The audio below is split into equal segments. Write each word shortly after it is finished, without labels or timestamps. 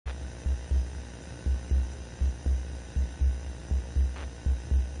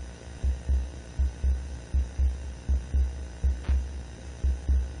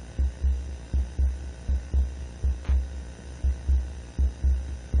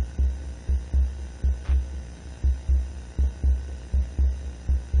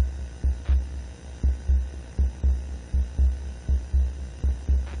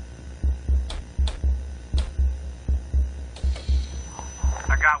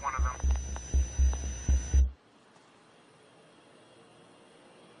got one of them.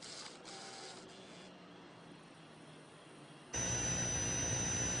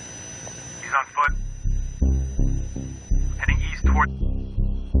 He's on foot. Heading east toward...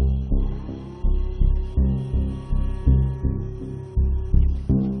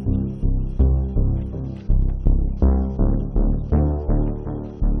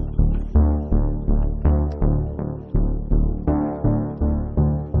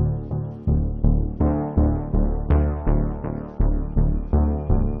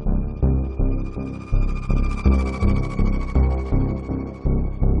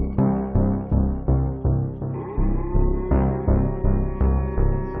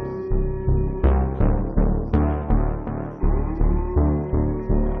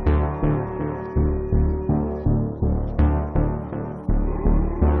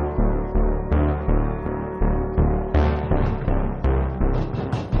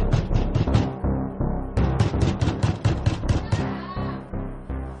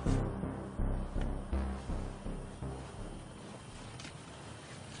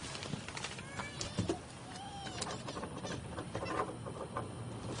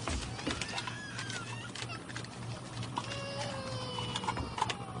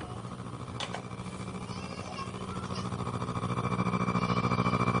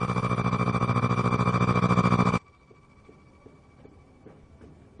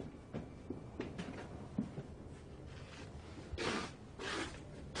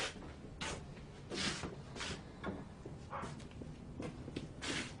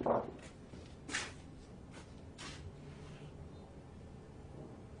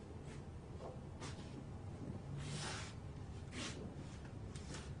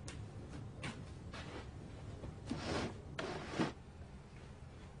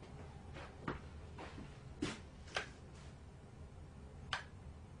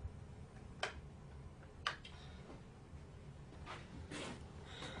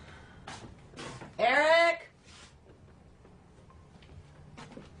 Eric?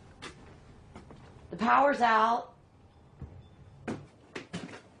 The power's out.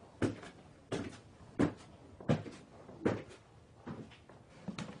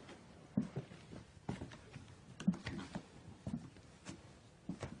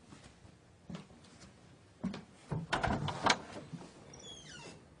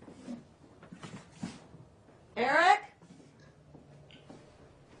 Eric?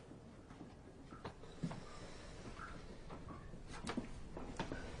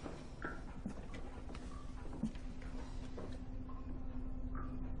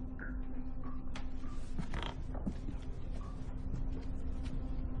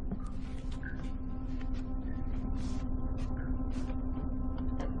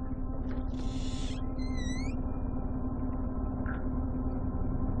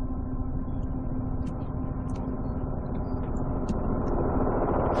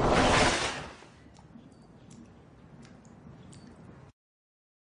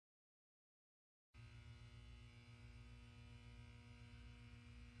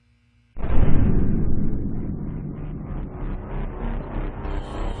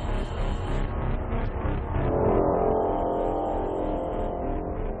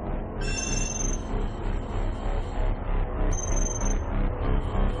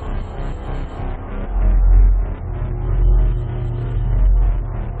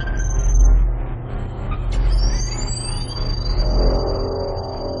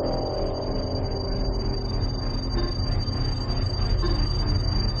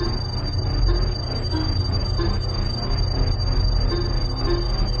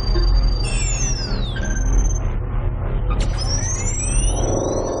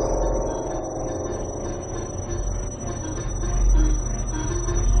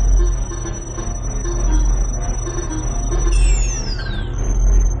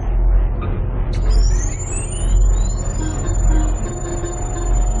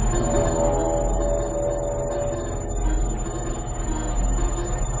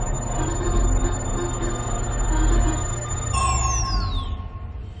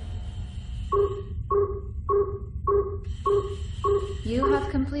 You have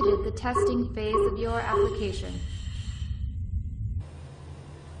completed the testing phase of your application.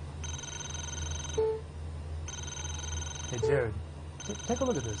 Hey, Jared, take a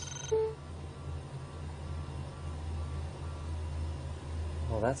look at this.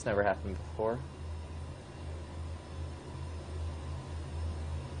 Well, that's never happened before.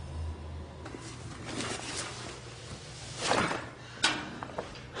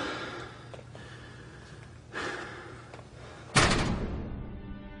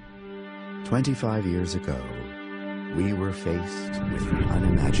 "25 years ago, we were faced with the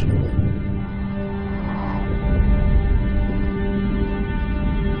unimaginable.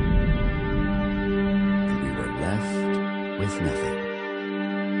 And we were left with nothing.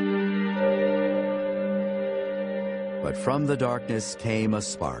 But from the darkness came a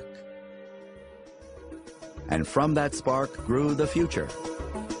spark. And from that spark grew the future.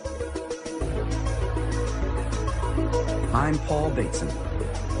 I'm Paul Bateson,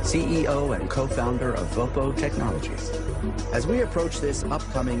 CEO and co-founder of Vopo Technologies. As we approach this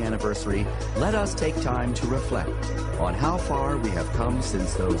upcoming anniversary, let us take time to reflect on how far we have come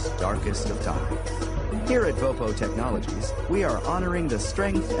since those darkest of times. Here at Vopo Technologies, we are honoring the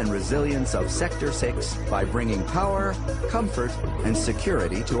strength and resilience of Sector 6 by bringing power, comfort, and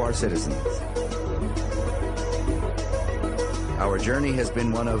security to our citizens. Our journey has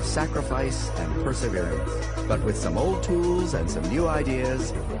been one of sacrifice and perseverance, but with some old tools and some new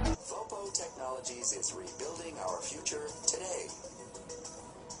ideas, Vopo Technologies is rebuilding our future today.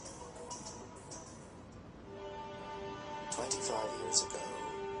 25 years ago,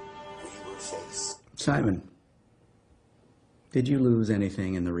 we were faced. Simon, did you lose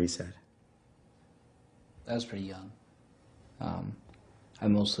anything in the reset? I was pretty young. I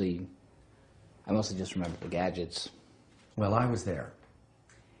mostly just remember the gadgets. Well, I was there.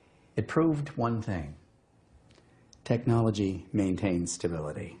 It proved one thing. Technology maintains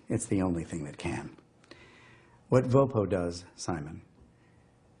stability. It's the only thing that can. What Vopo does, Simon,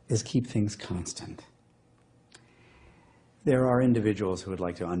 is keep things constant. There are individuals who would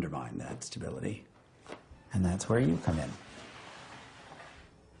like to undermine that stability, and that's where you come in.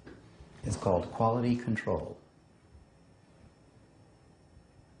 It's called quality control.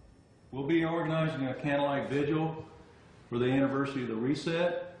 We'll be organizing a candlelight vigil for the anniversary of the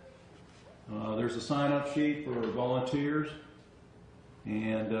reset. There's a sign-up sheet for volunteers,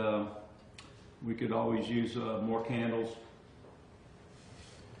 and we could always use more candles.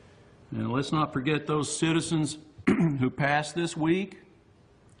 And let's not forget those citizens who passed this week.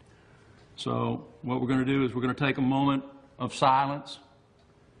 So what we're going to do is we're going to take a moment of silence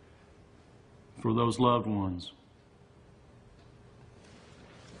for those loved ones.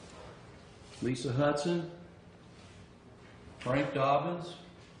 Lisa Hudson, Frank Dobbins,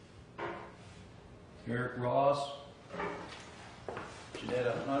 Eric Ross,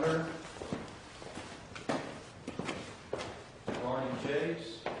 Janetta Hunter, Marty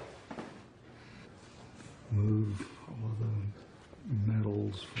Chase. Move all the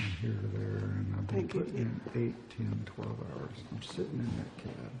metals from here to there, and I've been putting in 8, 10, 12 hours. I'm sitting in that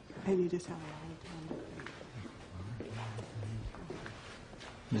cab. And you just have a lot of time.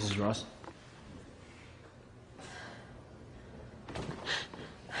 Mrs. Ross?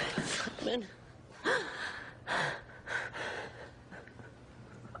 Simon.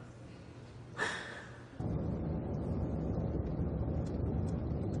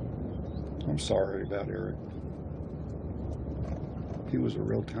 I'm sorry about Eric. He was a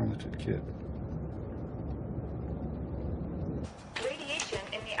real talented kid. Radiation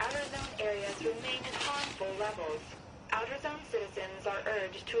in the outer zone areas remain at harmful levels. Outer zone citizens are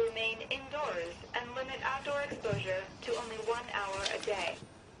urged to remain indoors and limit outdoor exposure to only 1 hour a day.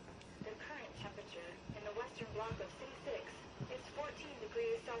 The current temperature in the western block of City 6 is 14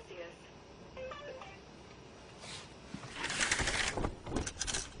 degrees Celsius.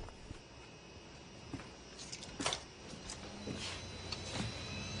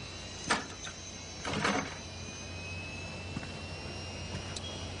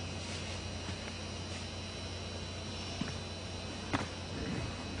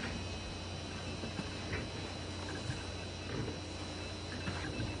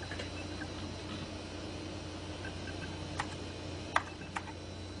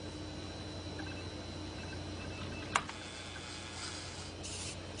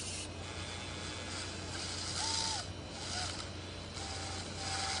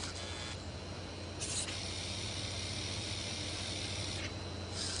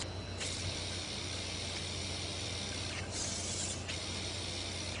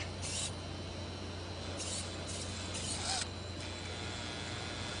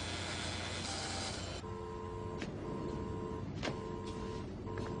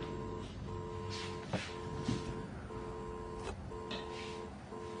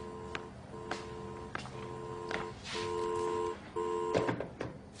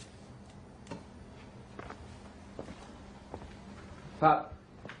 Pop.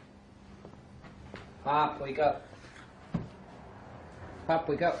 Pop, wake up. Pop,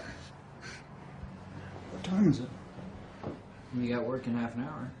 wake up. What time is it? You got work in half an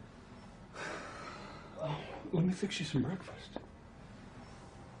hour. Oh, let me fix you some breakfast.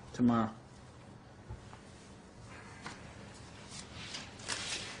 Tomorrow.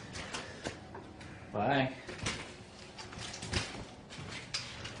 Bye.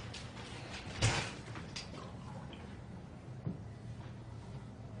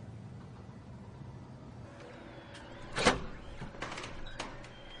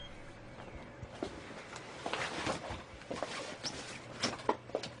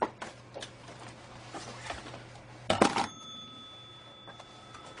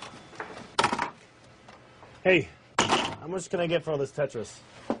 Hey, how much can I get for all this Tetris?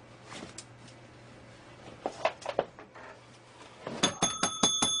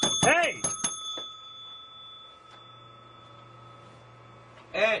 Hey!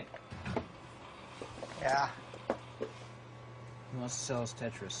 Ed! Yeah. He wants to sell us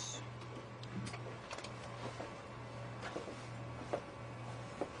Tetris.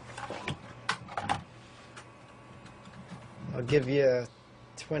 I'll give you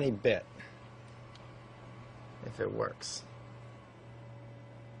 20 bit. If it works.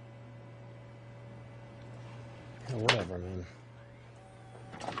 Yeah, whatever, man.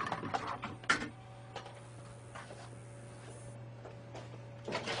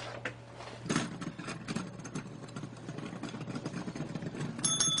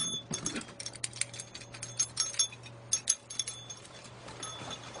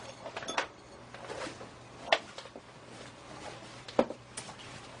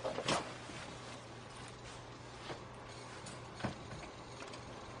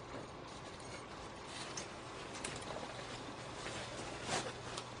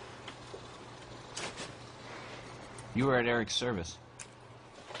 You were at Eric's service.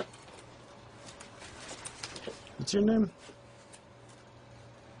 What's your name?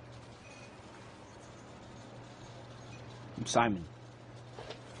 I'm Simon.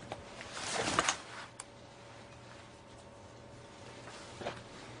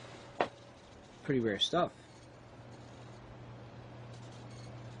 Pretty rare stuff.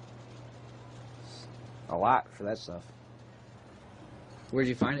 A lot for that stuff. Where'd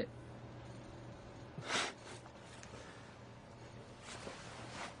you find it?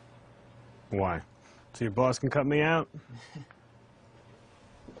 Why? So your boss can cut me out?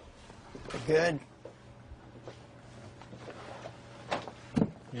 Good.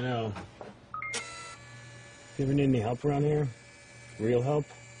 You know, if you ever need any help around here, real help,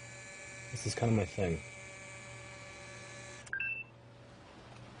 this is kind of my thing.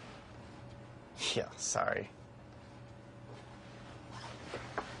 Yeah, sorry.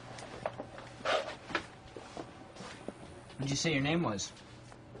 What'd you say your name was?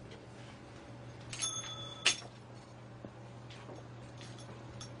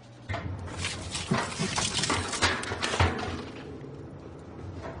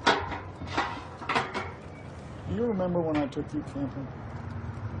 You remember when I took you camping?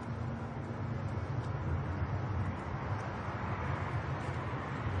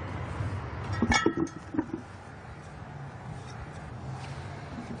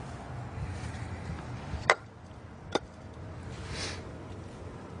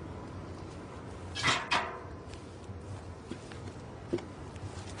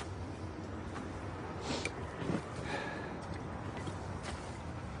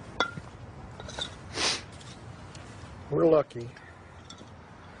 We're lucky.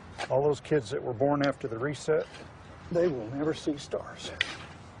 All those kids that were born after the reset, they will never see stars.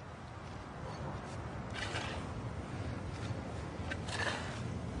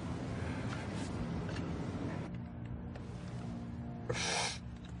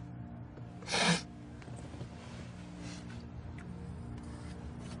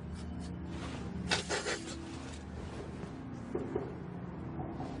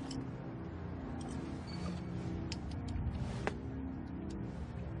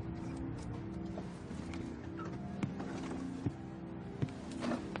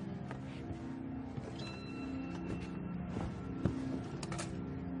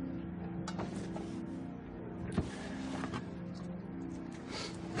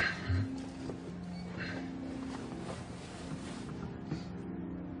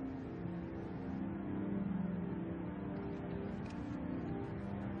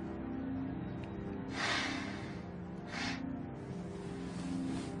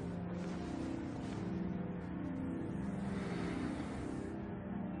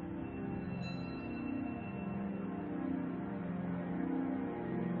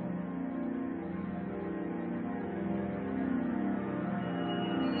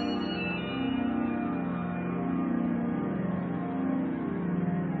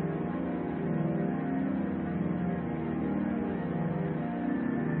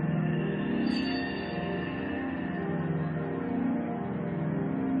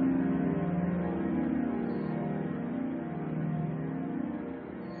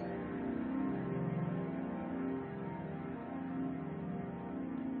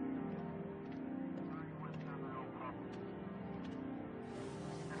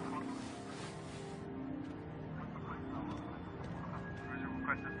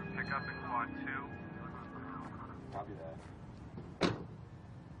 up in quad 2. Copy that.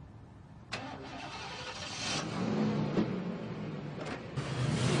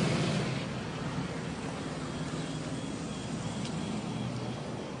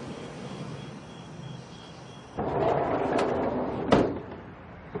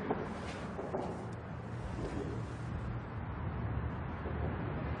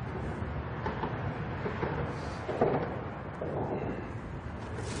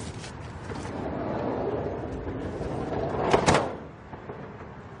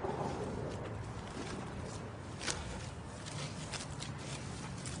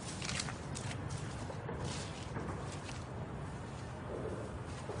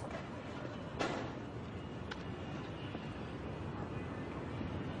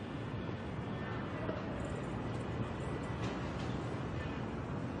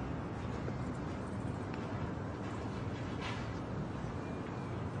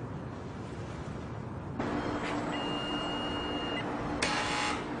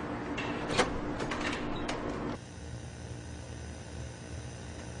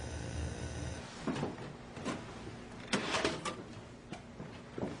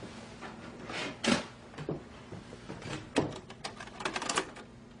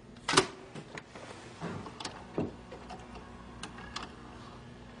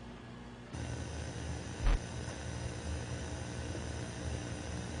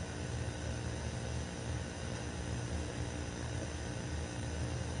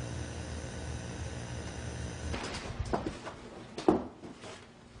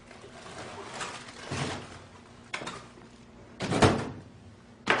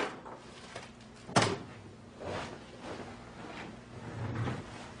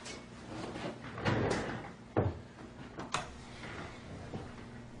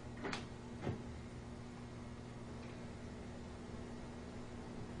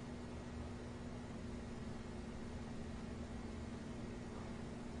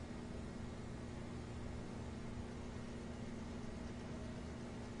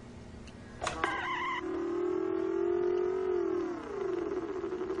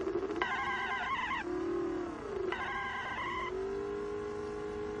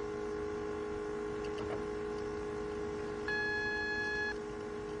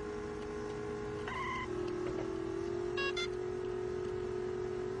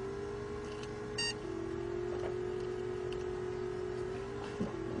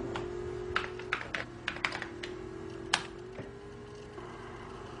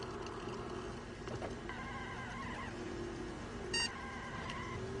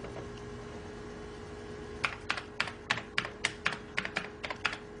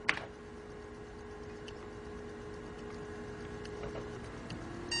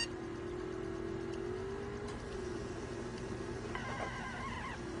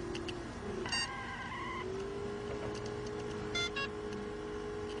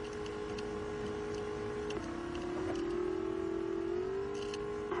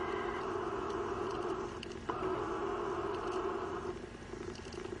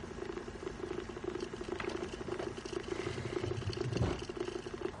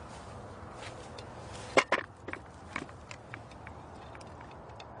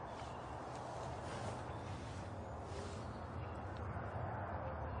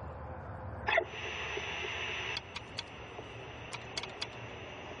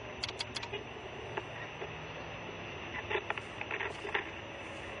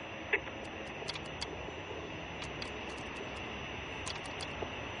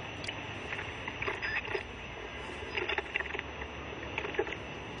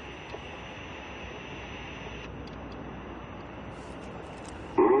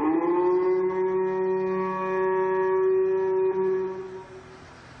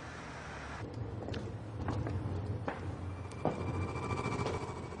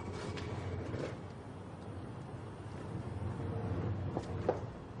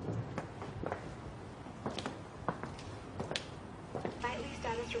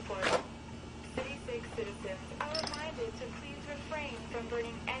 report. City 6 citizens are reminded to please refrain from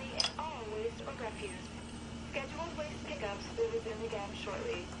burning any and all waste or refuse. Scheduled waste pickups will resume again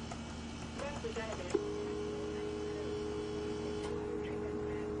shortly. Representative.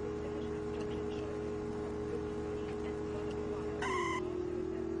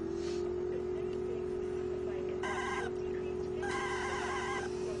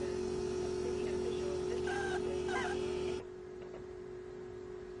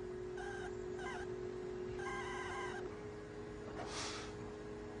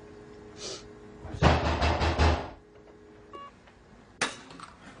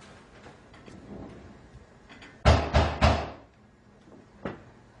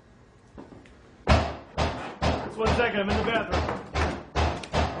 1 second, I'm in the bathroom.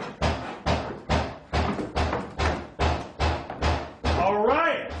 All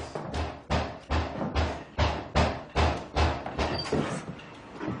right.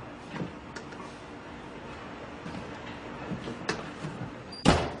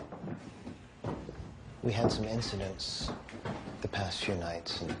 We had some incidents the past few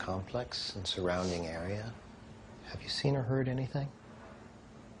nights in the complex and surrounding area. Have you seen or heard anything?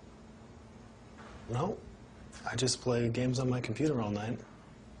 No. I just play games on my computer all night.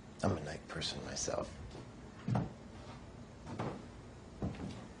 I'm a night person myself.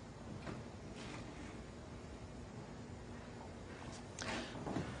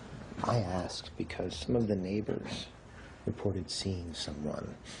 I asked because some of the neighbors reported seeing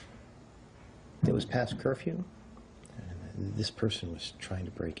someone. It was past curfew, and this person was trying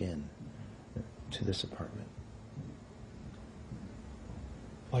to break in to this apartment.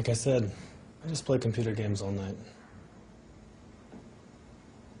 Like I said, I just play computer games all night.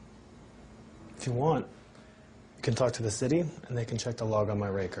 If you want, you can talk to the city, and they can check the log on my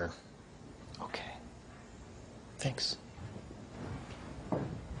raker. Okay. Thanks.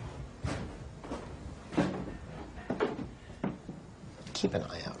 Keep an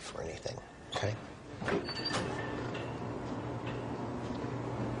eye out for anything, okay?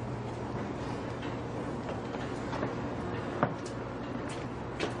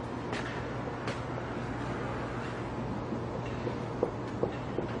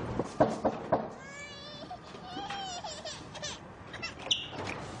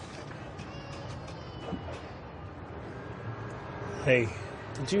 Hey,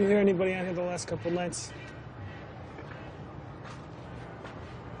 did you hear anybody out here the last couple nights?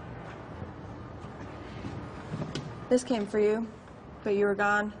 This came for you, but you were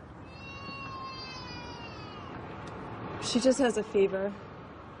gone. She just has a fever.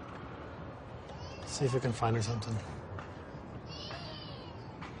 See if we can find her something.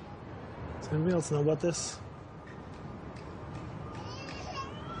 Does anybody else know about this?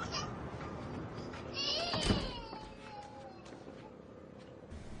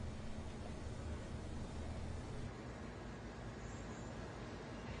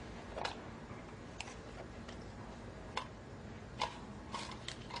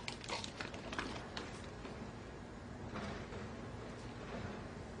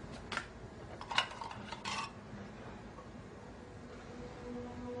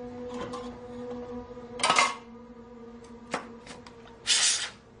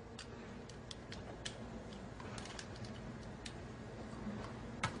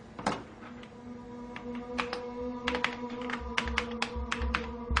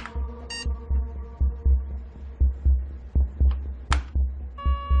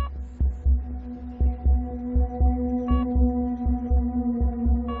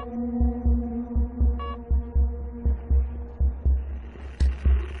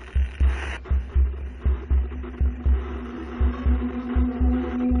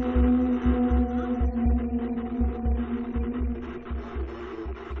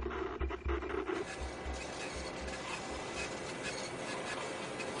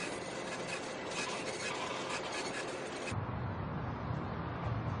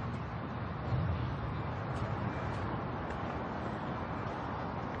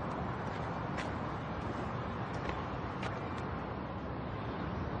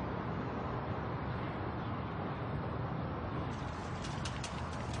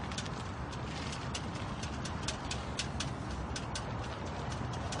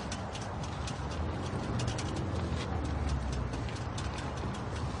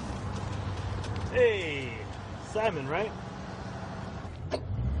 Hey, Simon, right? You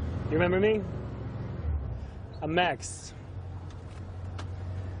remember me? I'm Max.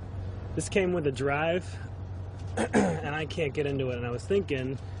 This came with a drive, and I can't get into it, and I was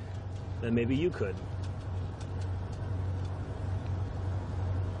thinking that maybe you could.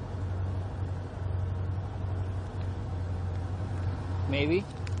 Maybe.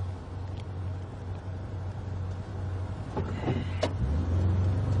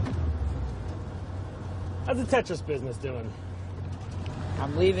 How's the Tetris business doing?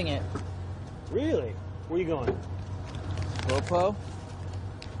 I'm leaving it. Really? Where you going? Popo?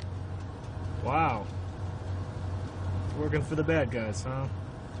 Wow. Working for the bad guys, huh?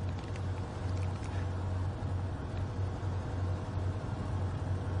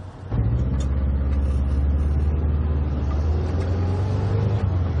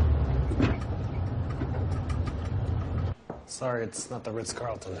 Sorry, it's not the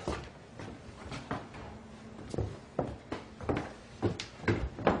Ritz-Carlton.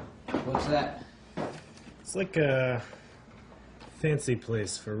 What's that? It's like a fancy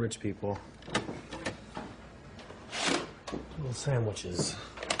place for rich people. Little sandwiches.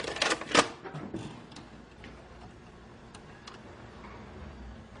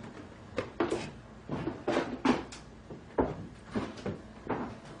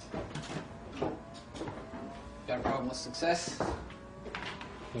 Got a problem with success?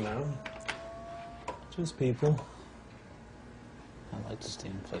 No. Just people. I'd like to stay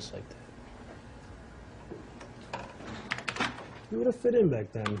in a place like that. You would have fit in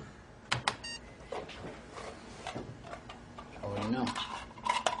back then. How would you know?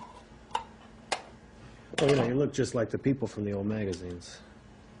 Well, you know, you look just like the people from the old magazines.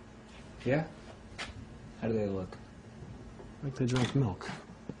 Yeah? How do they look? Like they drank milk.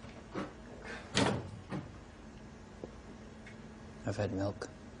 I've had milk.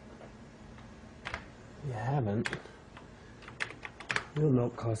 You haven't. Real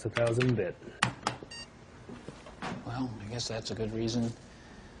milk costs 1,000 bit. Well, I guess that's a good reason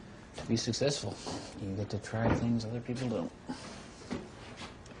to be successful. You get to try things other people don't.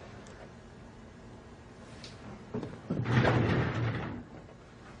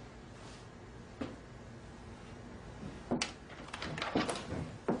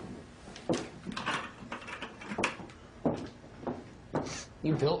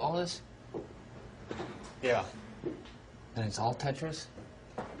 You built all this? Yeah. And it's all Tetris?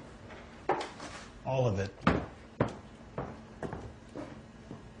 All of it.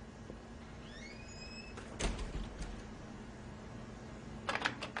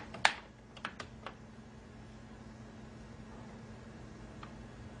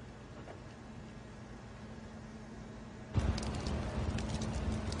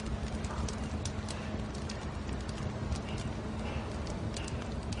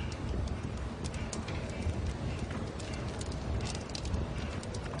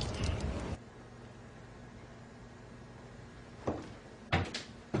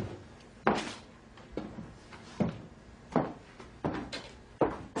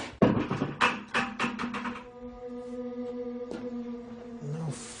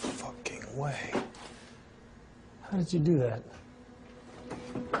 Way. How did you do that?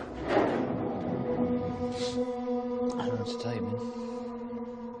 I don't know what to tell you, man.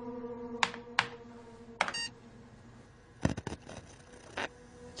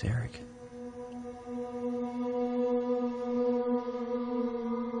 It's Eric.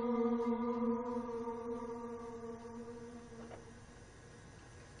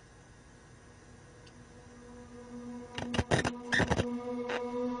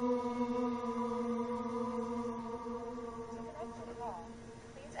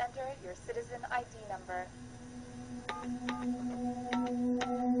 Your citizen ID number.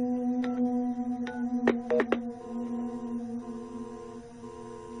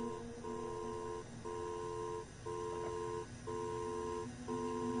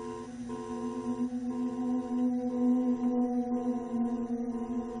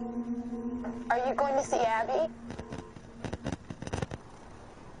 Are you going to see Abby?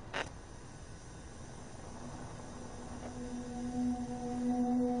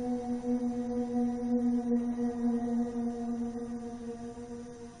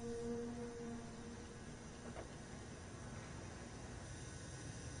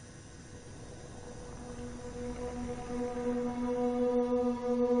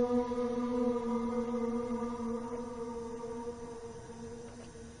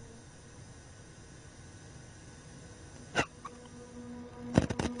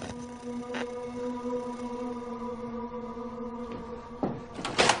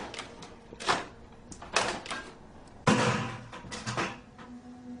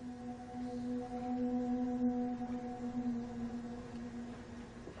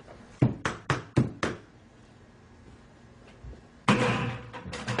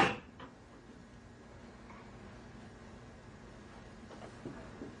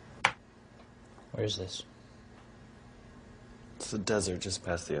 Where's this? It's the desert just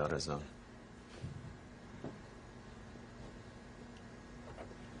past the outer zone.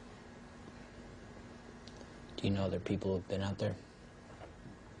 Do you know other people who've been out there?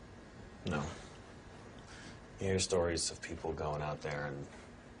 No. You hear stories of people going out there and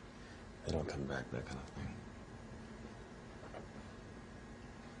they don't come back, that kind of thing.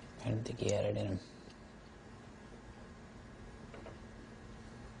 I didn't think he had it in him.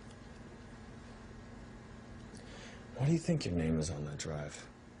 Why do you think your name is on that drive?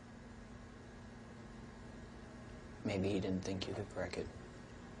 Maybe he didn't think you could crack it.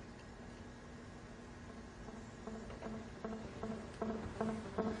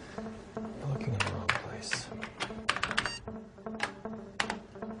 You're looking in the wrong place.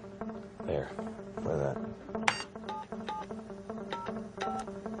 There. Play that.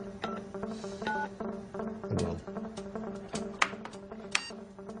 Again.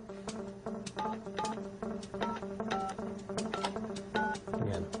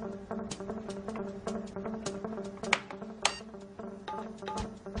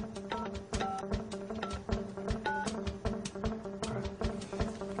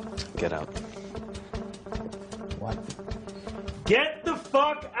 Get out. What? Get the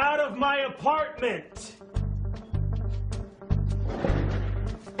fuck out of my apartment!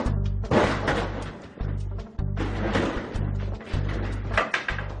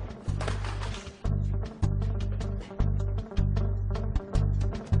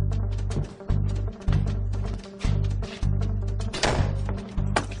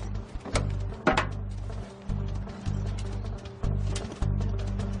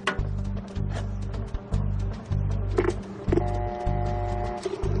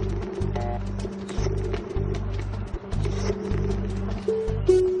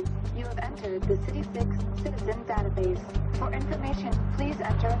 The City 6 Citizen Database. For information, please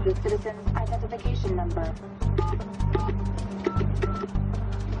enter the citizen's identification number.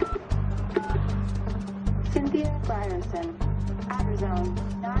 Cynthia Ryerson, Outer Zone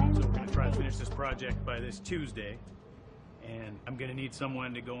 9. So we're going to try to finish this project by this Tuesday, and I'm going to need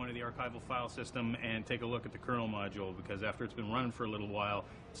someone to go into the archival file system and take a look at the kernel module, because after it's been running for a little while,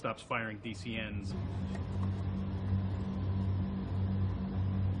 it stops firing DCNs.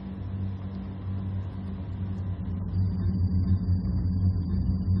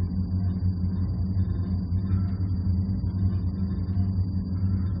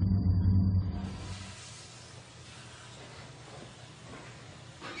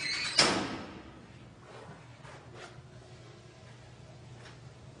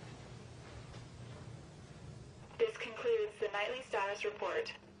 This concludes the nightly status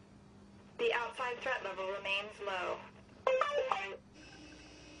report. The outside threat level remains low.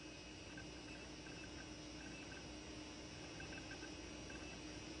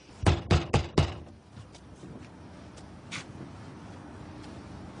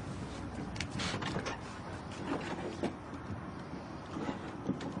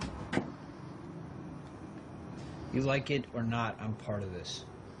 You like it or not, I'm part of this.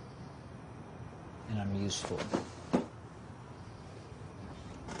 And I'm useful.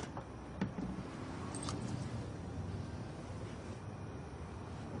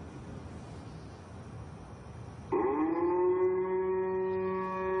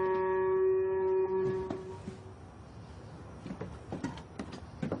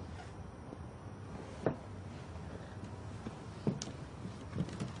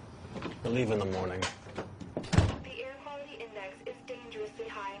 We'll leave in the morning. The air quality index is dangerously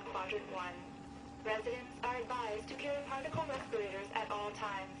high in quadrant 1. Residents are advised to carry particle respirators at all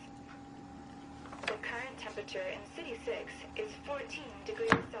times. The current temperature in City 6 is 14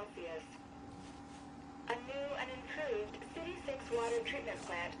 degrees Celsius. A new and improved City 6 water treatment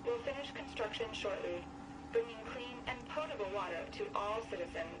plant will finish construction shortly, bringing clean and potable water to all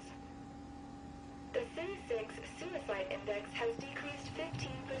citizens. The City 6 suicide index has decreased 15%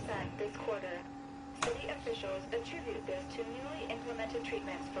 this quarter. City officials attribute this to newly implemented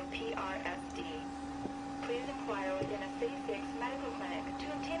treatments for PRSD. Please inquire within a City 6 medical clinic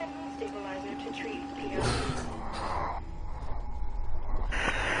to obtain a mood stabilizer to treat PRSD.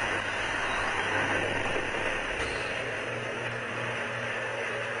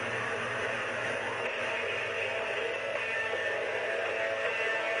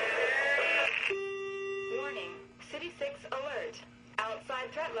 Warning, City 6 alert.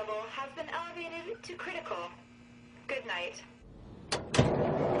 Outside threat level has been elevated to critical. Good night.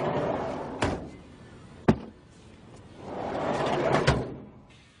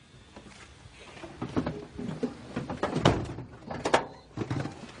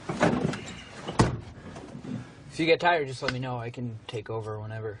 If you get tired, just let me know. I can take over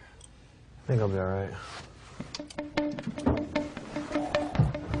whenever. I think I'll be all right.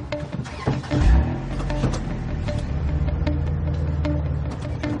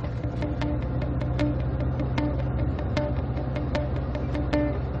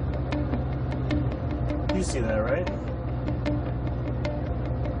 You see that, right?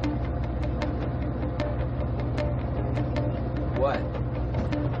 What?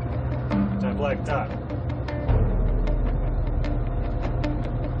 That black dot.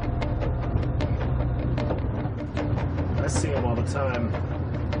 I see him all the time.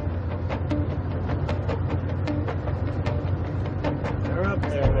 They're up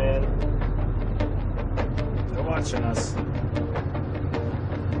there, man. They're watching us.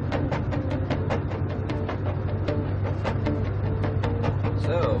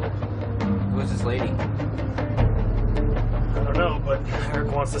 So, who's this lady? I don't know, but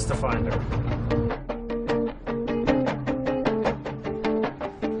Eric wants us to find her.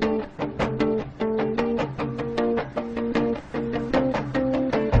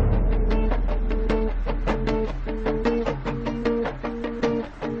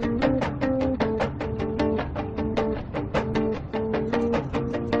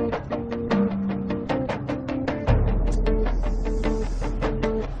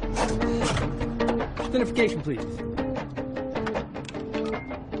 Identification, please.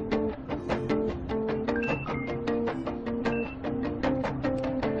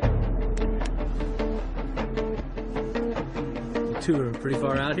 You two are pretty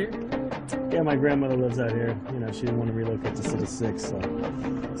far out here? Yeah, my grandmother lives out here. You know, she didn't want to relocate to City 6, so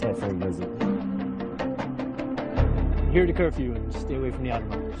it's all for a visit. Adhere to curfew and stay away from the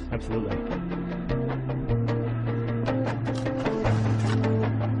outriders. Absolutely.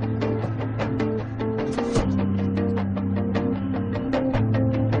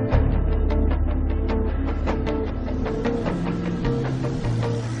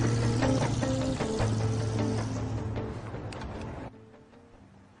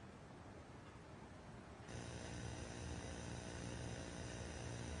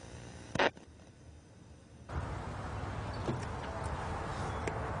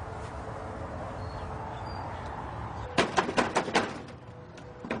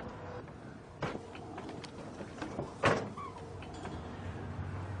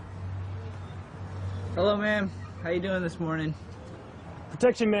 Hello, ma'am. How you doing this morning?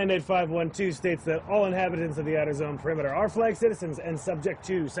 Protection Mandate 512 states that all inhabitants of the outer zone perimeter are flag citizens and subject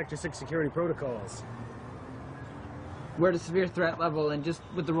to Sector 6 security protocols. We're at a severe threat level, and just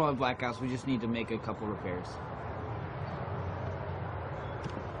with the rolling blackouts, we just need to make a couple repairs.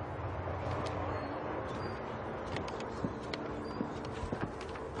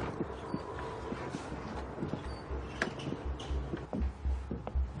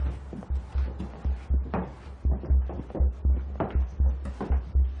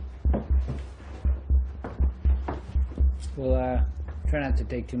 We'll try not to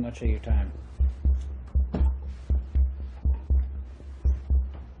take too much of your time.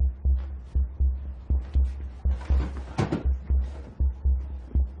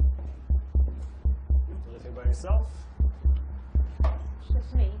 Living by yourself? It's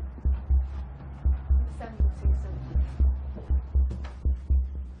just me. My son can see something.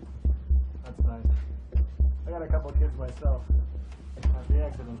 That's nice. I got a couple of kids myself. Happy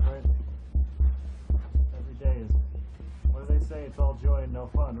accidents, right? Every day is, what do they say? It's all joy and no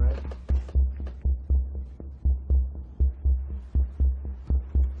fun, right?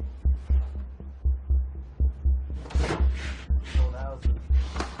 Old houses.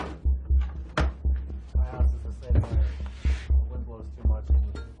 My house is the same way. The wind blows too much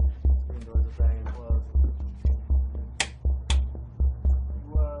and the screen doors are banging closed.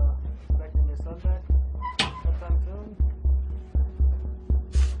 You, expecting your son back sometime soon?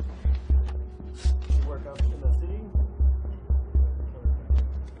 You work up in the city?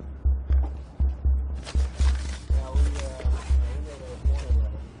 Yeah, we made a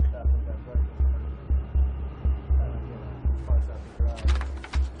morning after that breakfast. Parts out the drive.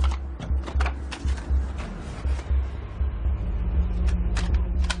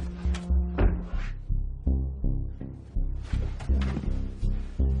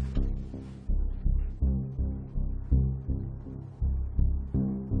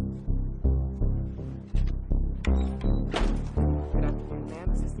 Good afternoon, ma'am.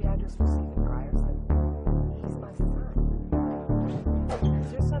 Is this the address for Stephen Ryerson? He's my son.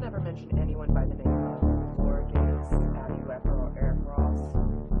 Has your son ever mentioned anyone by the name of Borges, Abby Lepper, or Eric Ross?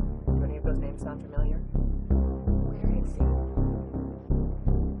 Do any of those names sound familiar? Where is he?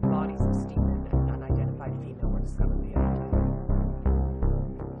 Bodies of Stephen and an unidentified female were discovered the other day.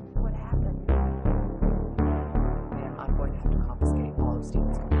 What happened? Ma'am, I'm going to have to confiscate all of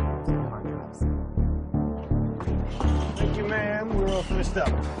Stephen's computers and hard drives. Thank you, ma'am. We're all finished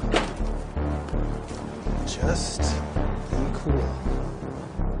up. Just be cool.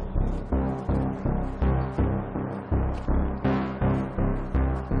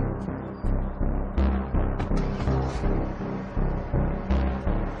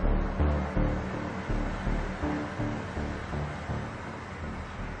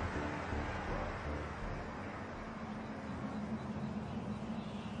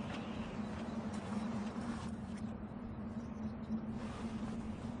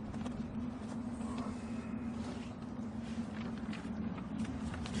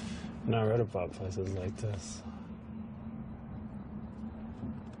 Not read about places like this.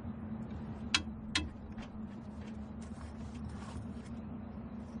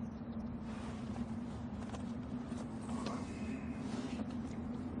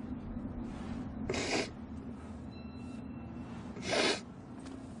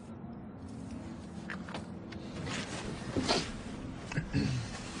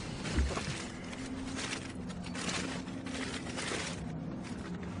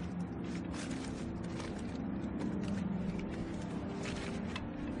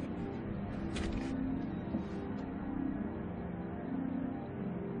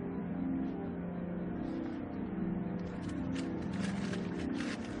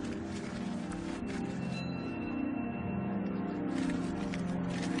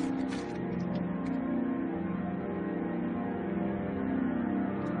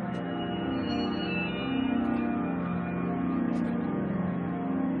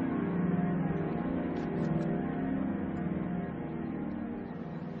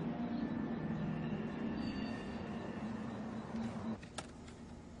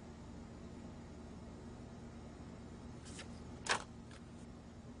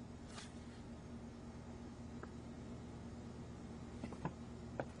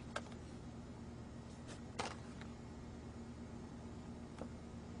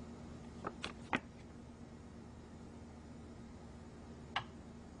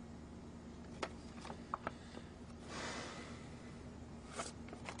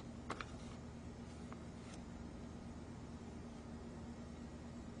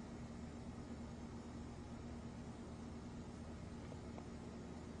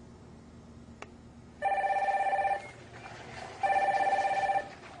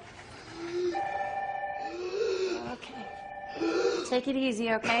 Take it easy,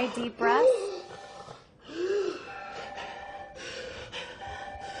 okay? Deep breath.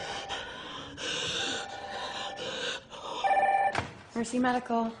 Mercy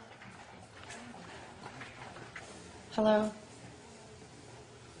Medical. Hello.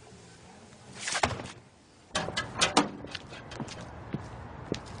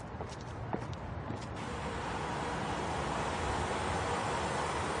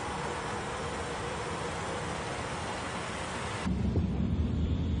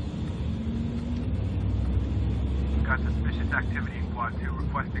 Got suspicious activity in Quad 2,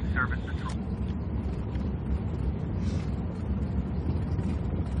 requesting service patrol.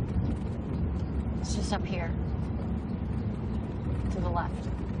 It's just up here. To the left.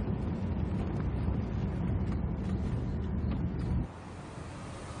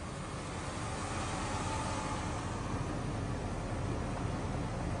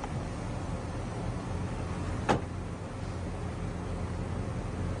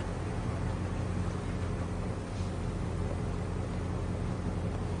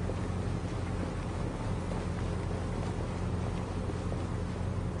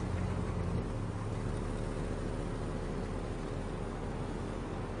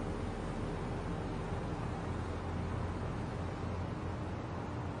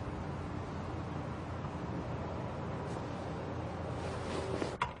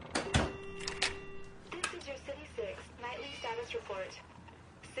 Report.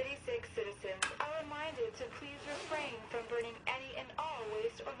 City 6 citizens are reminded to please refrain from burning any and all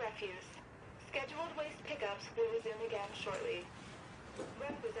waste or refuse. Scheduled waste pickups will resume again shortly.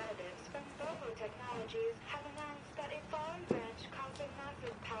 Representatives from Hollywo0d Technologies have announced that a fallen branch caused a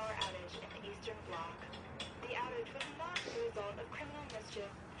massive power outage in the Eastern Bloc. The outage was not the result of criminal mischief,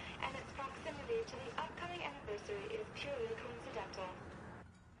 and its proximity to the upcoming anniversary is purely coincidental.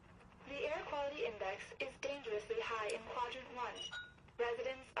 The air quality index is dangerously high in Quadrant 1.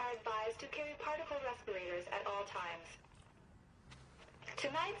 Residents are advised to carry particle respirators at all times.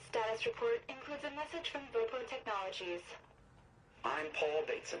 Tonight's status report includes a message from Hollywo0d Technologies. I'm Paul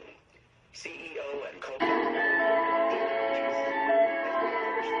Bateson, CEO and co-founder.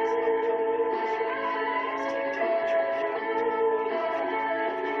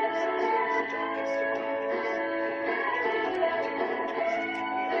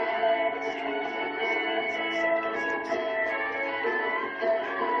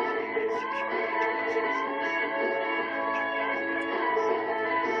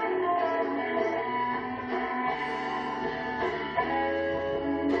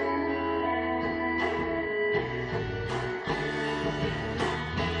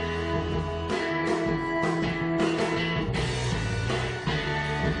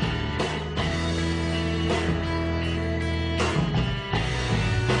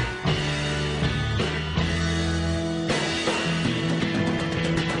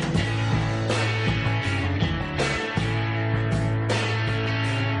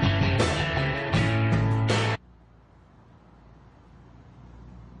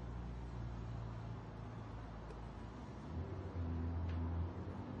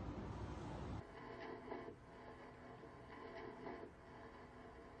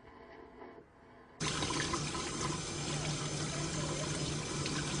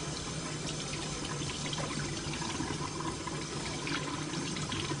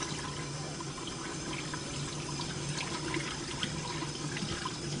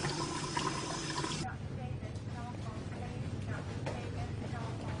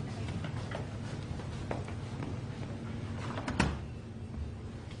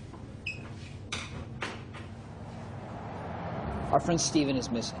 Our friend Steven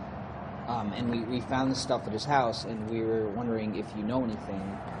is missing, and we found the stuff at his house, and we were wondering if you know anything.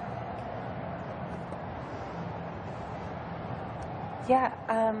 Yeah,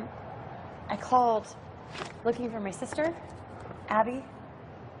 I called looking for my sister, Abby.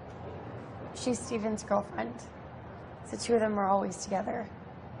 She's Steven's girlfriend. The two of them were always together.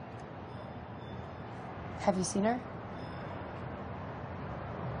 Have you seen her?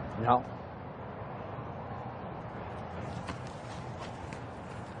 No.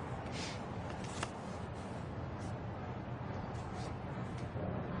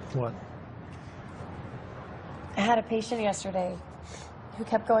 What? I had a patient yesterday who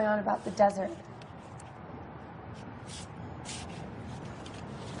kept going on about the desert.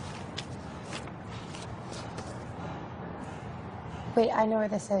 Wait, I know where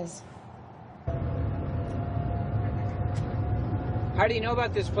this is. How do you know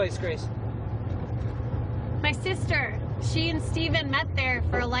about this place, Grace? My sister. She and Steven met there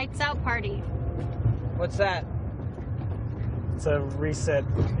for a lights out party. What's that? It's a reset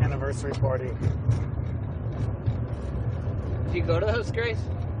anniversary party. Did you go to those, Grace?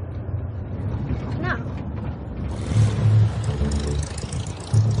 No.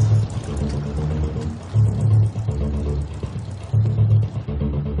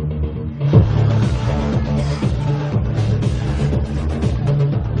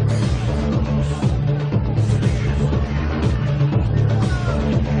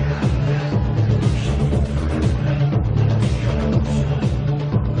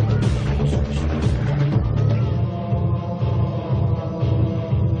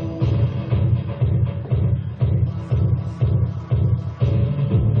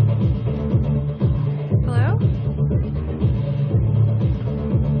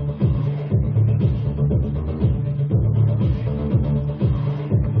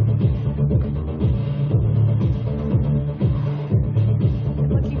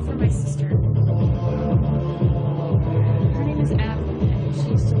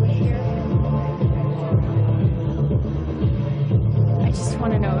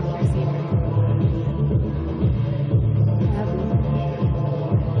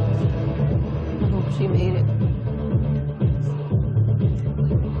 She made it.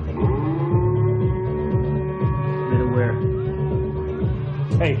 Made it where?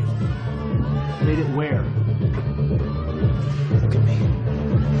 Hey, made it where? Look at me.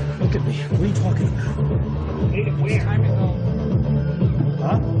 Look at me. What are you talking about? Made it where? Time to go.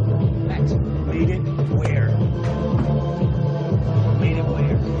 Huh? Max. Made it where? Made it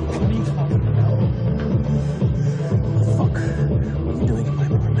where? What are you talking about? Fuck. What are you doing in my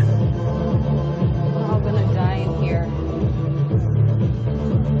apartment? We're all gonna die in here.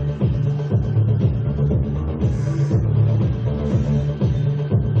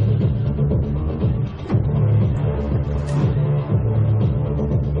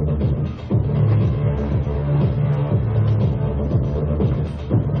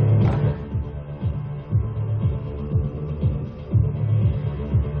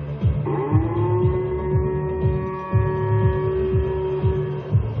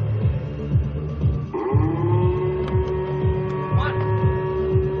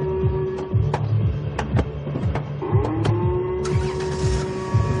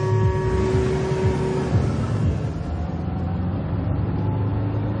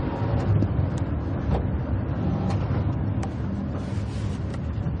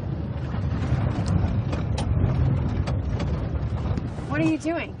 What are you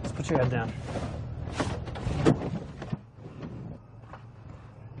doing? Just put your head down.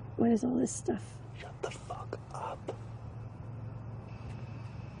 What is all this stuff? Shut the fuck up.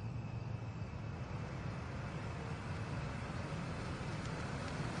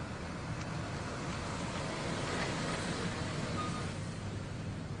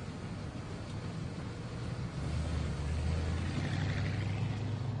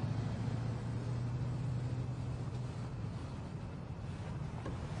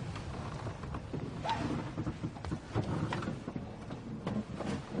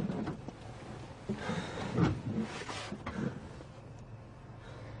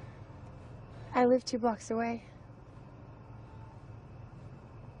 I live 2 blocks away.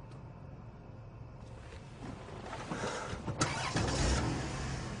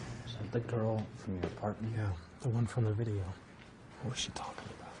 Is that the girl from your apartment? Yeah, the one from the video. What was she talking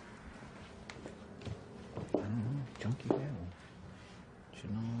about? I don't know. Junkie gal.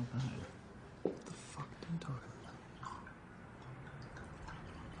 Should know all about it. What the fuck are you talking about?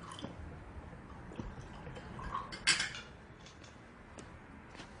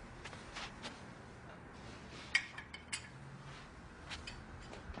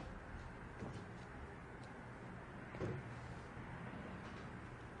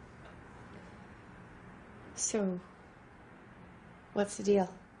 So, what's the deal?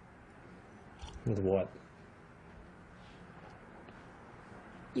 With what?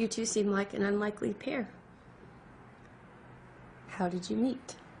 You two seem like an unlikely pair. How did you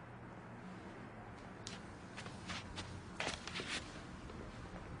meet?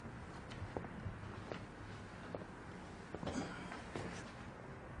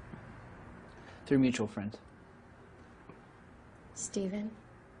 Through mutual friends. Steven?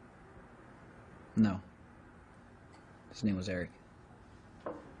 No. His name was Eric.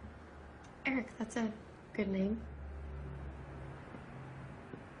 Eric, that's a good name.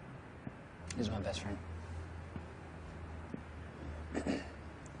 He's my best friend.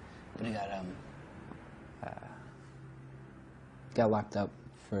 But he got locked up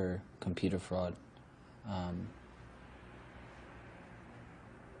for computer fraud.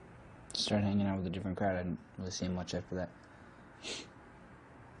 Started hanging out with a different crowd. I didn't really see him much after that.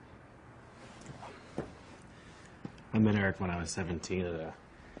 I met Eric when I was 17 at a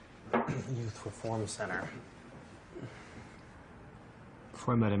youth reform center.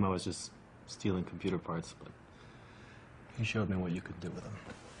 Before I met him, I was just stealing computer parts, but he showed me what you could do with them.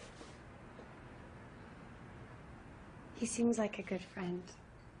 He seems like a good friend.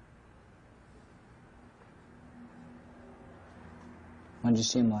 When did you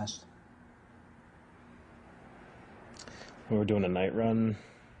see him last? We were doing a night run.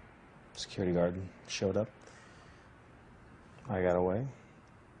 Security guard showed up. I got away.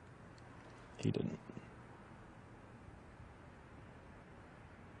 He didn't.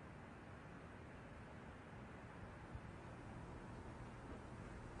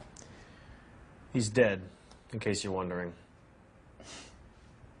 He's dead, in case you're wondering.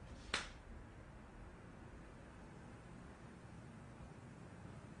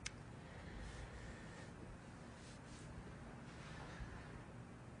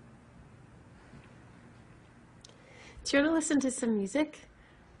 Do you want to listen to some music?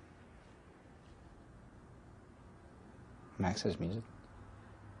 Max has music.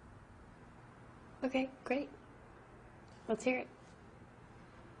 Okay, great. Let's hear it.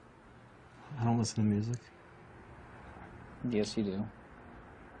 I don't listen to music. Yes, you do.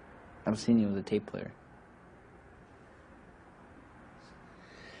 I've seen you with a tape player.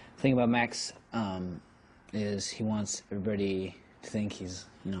 The thing about Max is he wants everybody to think he's,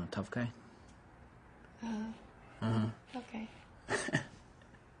 you know, a tough guy. Okay.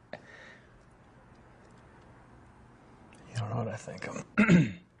 You don't know what I think.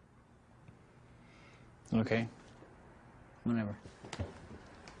 Okay. Whatever.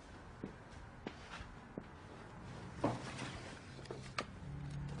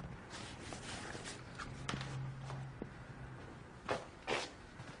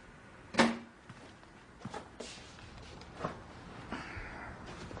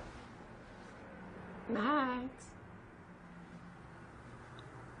 Max.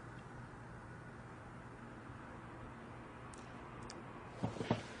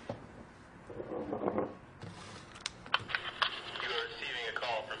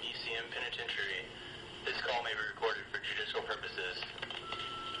 Penitentiary. This call may be recorded for judicial purposes.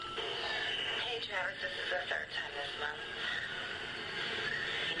 Hey, Travis, this is the third time this month.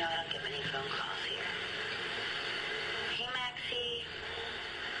 You know I don't get many phone calls here. Hey, Maxie.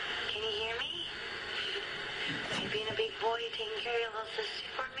 Can you hear me? You being a big boy, taking care of your little sister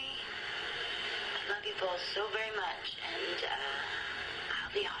for me? I love you both so very much, and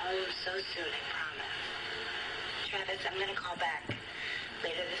I'll be home so soon, I promise. Travis, I'm gonna call back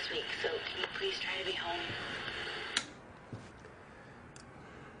later this week, so can you please try to be home?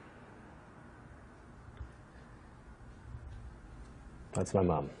 That's my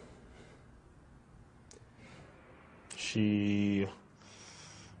mom. She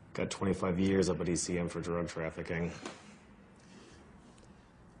got 25 years up at ECM for drug trafficking.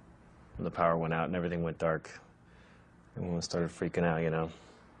 When the power went out and everything went dark, everyone started freaking out, you know.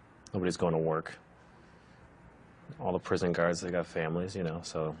 Nobody's going to work. All the prison guards, they got families, you know,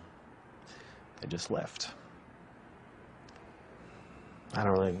 so they just left. I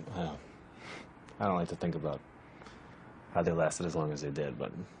don't like to think about how they lasted as long as they did,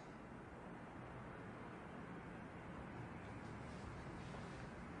 but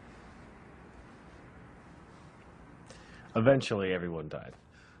eventually everyone died.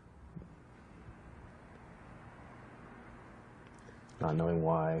 Not knowing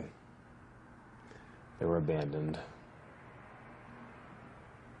why. They were abandoned.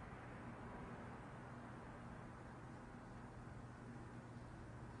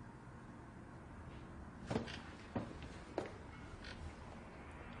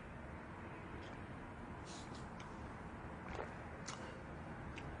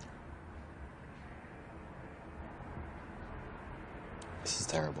 This is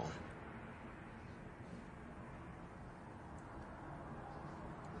terrible.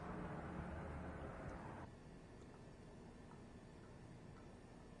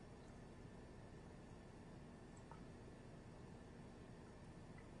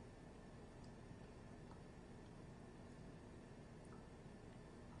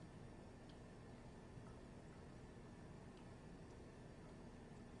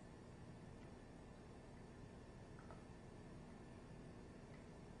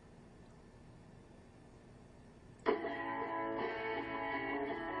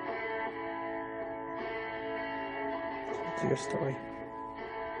 What's your story?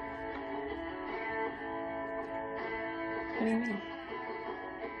 What do you mean?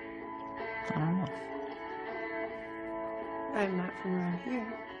 I don't know. I'm not from around here.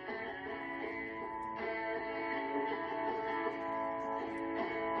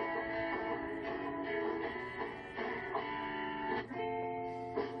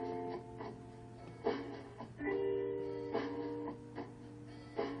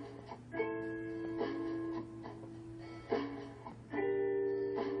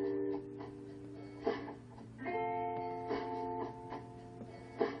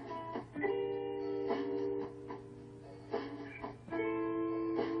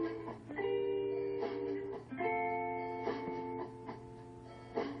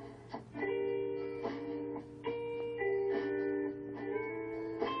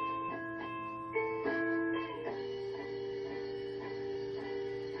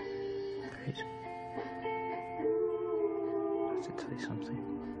 something.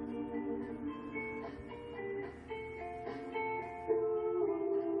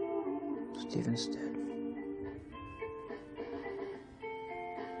 Steven's dead.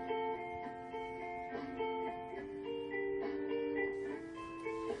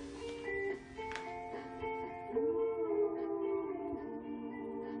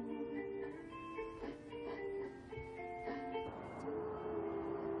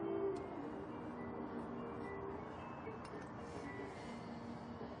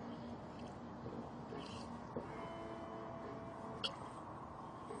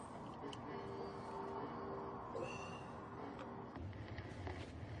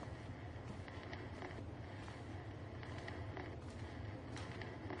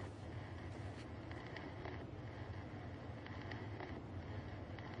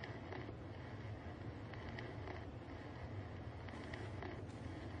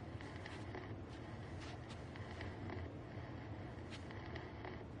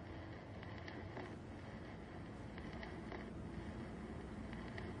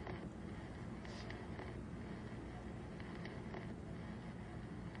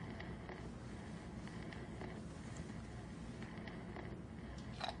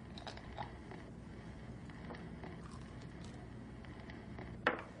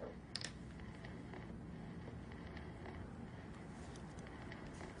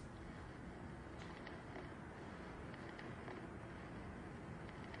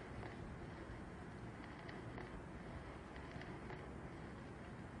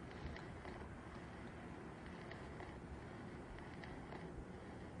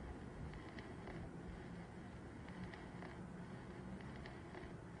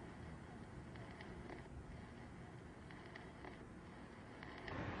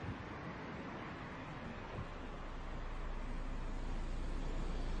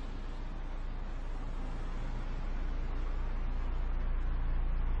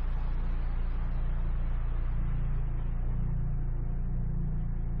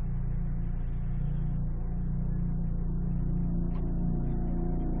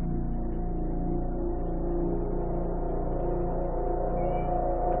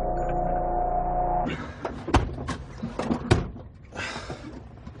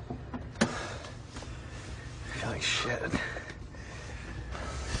 Shit.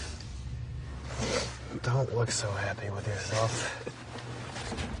 Don't look so happy with yourself.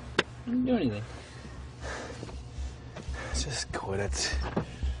 I didn't do anything. Just quit it.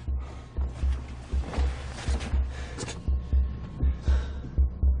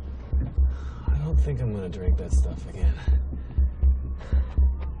 I don't think I'm gonna drink that stuff again.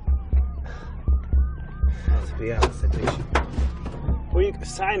 To be honest, I think who are you,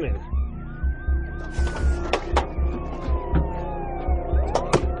 Simon?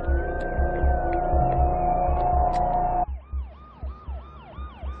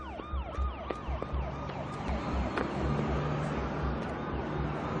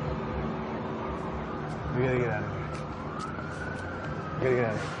 We gotta get out of here. We gotta get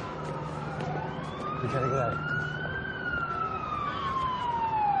out of here. We gotta get out of here.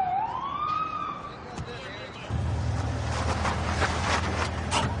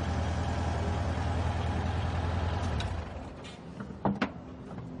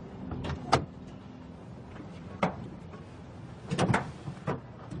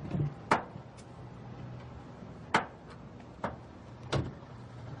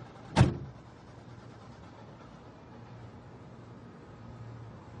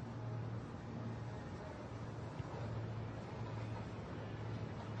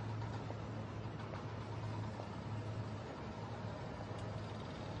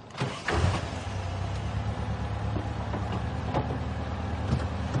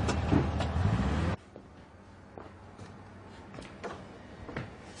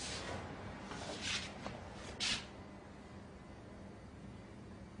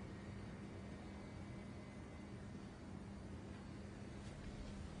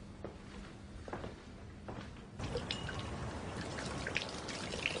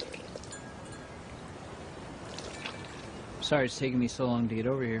 Sorry it's taking me so long to get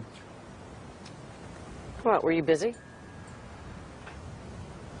over here. What, were you busy?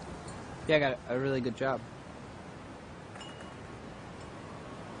 Yeah, I got a really good job.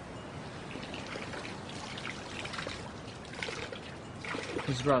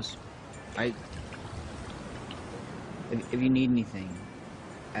 This is Russ. If you need anything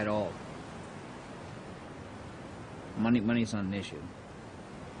at all, money's not an issue.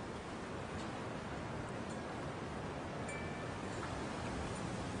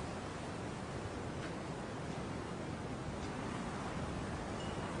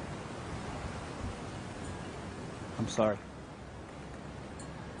 I'm sorry.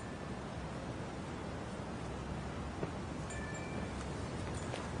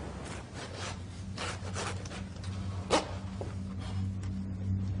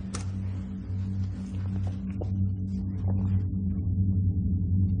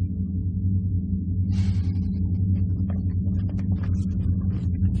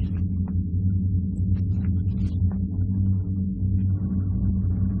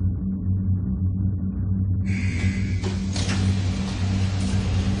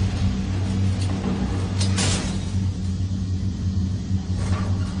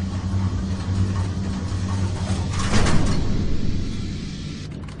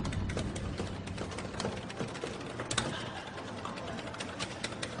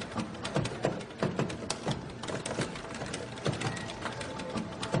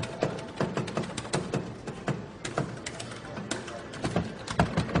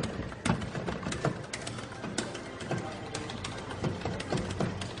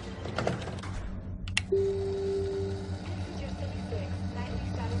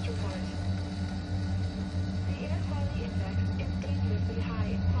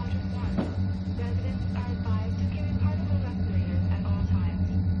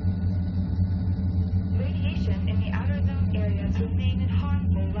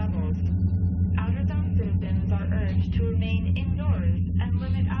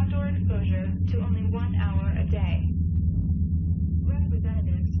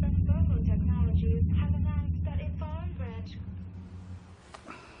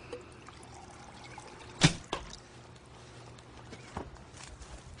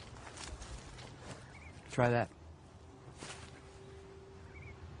 Try that.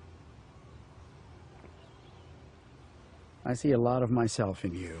 I see a lot of myself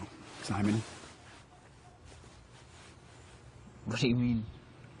in you, Simon. What do you mean?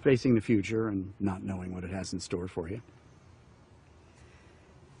 Facing the future and not knowing what it has in store for you.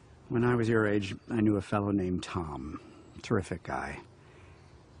 When I was your age, I knew a fellow named Tom. Terrific guy.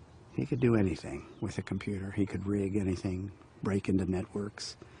 He could do anything with a computer. He could rig anything, break into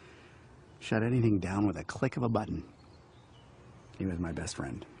networks, shut anything down with a click of a button. He was my best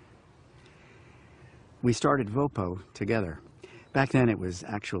friend. We started Vopo together. Back then it was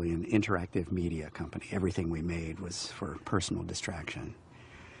actually an interactive media company. Everything we made was for personal distraction.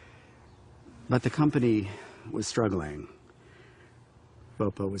 But the company was struggling.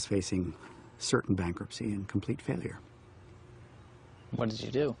 Vopo was facing certain bankruptcy and complete failure. What did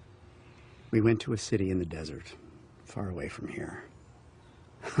you do? We went to a city in the desert, far away from here.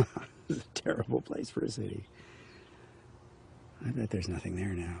 It was a terrible place for a city. I bet there's nothing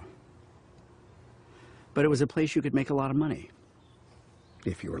there now. But it was a place you could make a lot of money,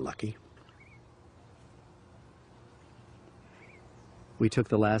 if you were lucky. We took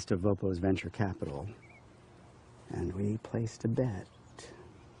the last of Vopo's venture capital, and we placed a bet.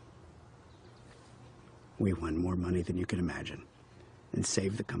 We won more money than you could imagine, and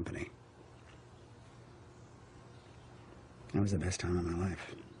saved the company. That was the best time of my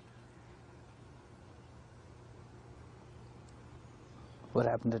life. What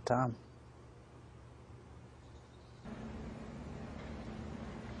happened to Tom?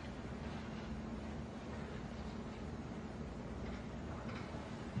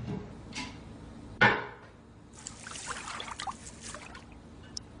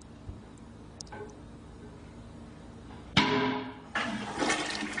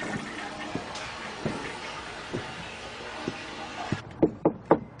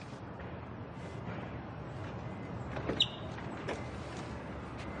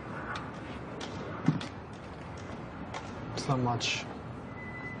 It's not much.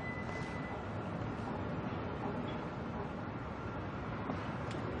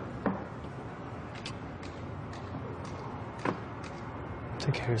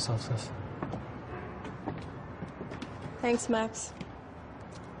 Take care of yourself, sis. Thanks, Max.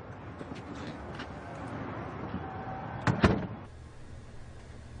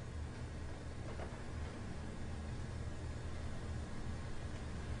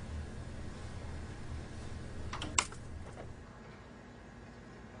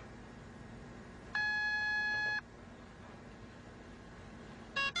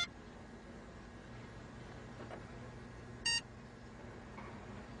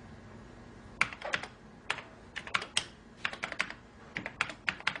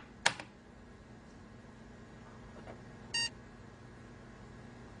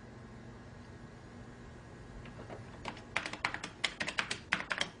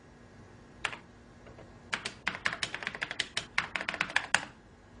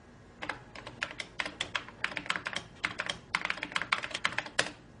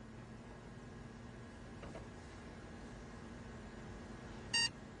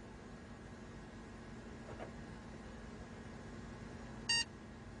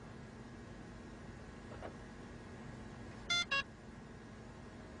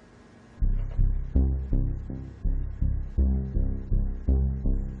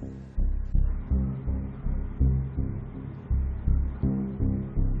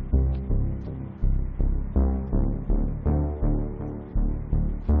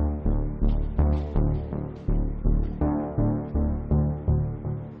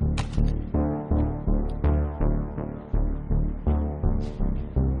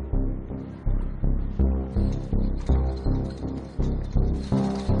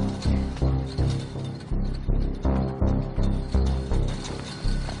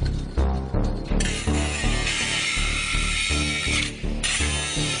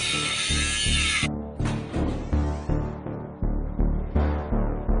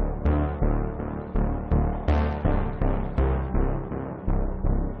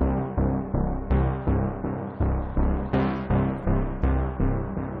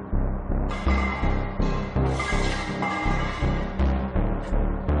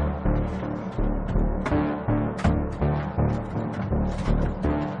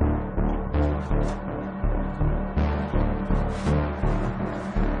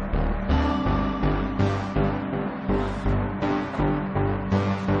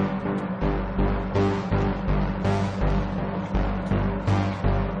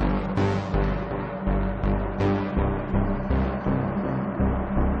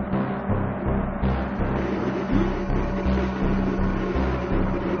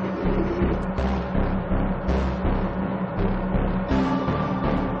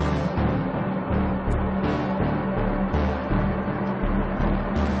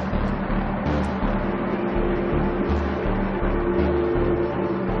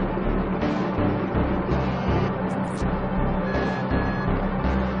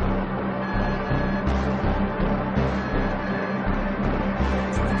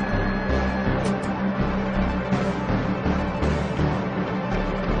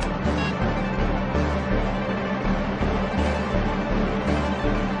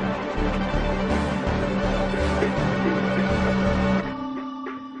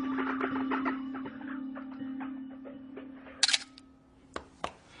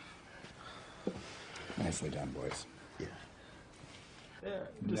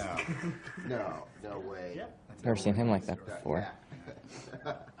 No way. Yeah. Never seen him like that before.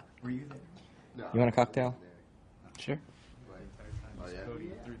 Were you there? No. You want a cocktail? Sure. Oh, yeah?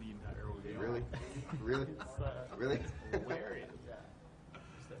 Through the entire ordeal. Really? Really? Really? Hilarious.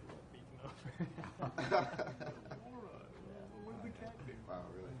 What did the cat do? Wow,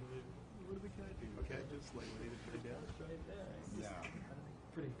 really? What did the cat do? The cat just like laid it pretty down. Yeah.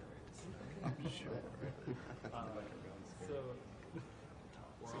 Pretty hilarious. I'm sure. So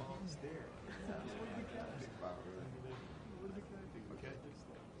we're all staring. What did the cat do? Wow, really? What did the cat do? The cat just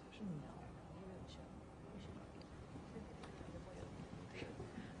like.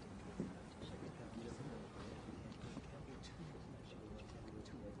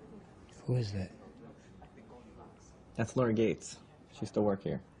 Who is that? That's Laura Gates. She used to work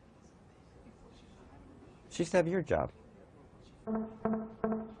here. She used to have your job.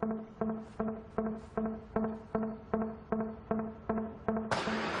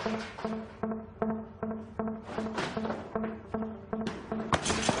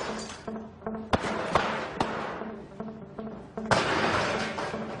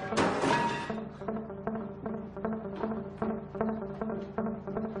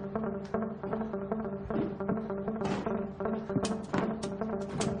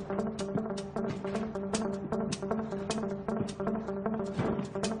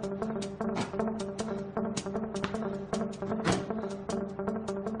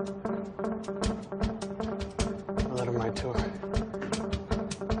 I let him ride tour.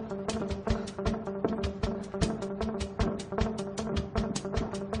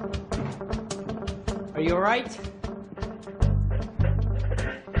 Are you all right?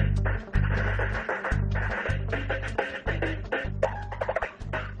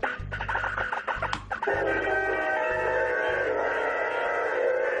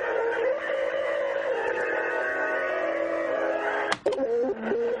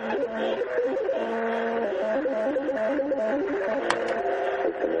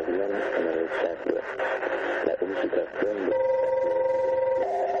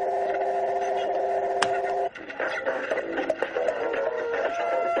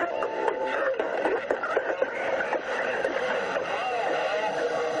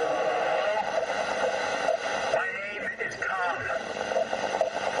 My name is Tom.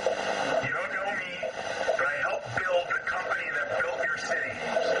 You don't know me, but I helped build the company that built your city.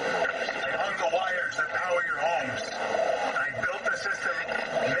 I hung the wires that power your homes. I built a system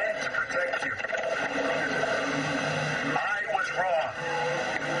meant to protect you. I was wrong.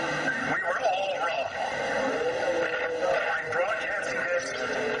 We were all wrong. I'm broadcasting this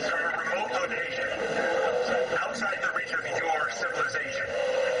from a remote location, outside the reach of your civilization.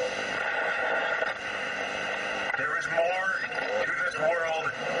 There is more to this world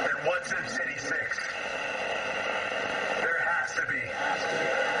than what's in City 6. There has to be.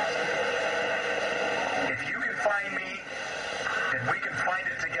 If you can find me, then we can find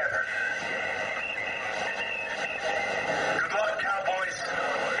it together. Good luck, cowboys.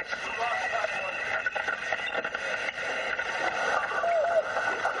 Good luck,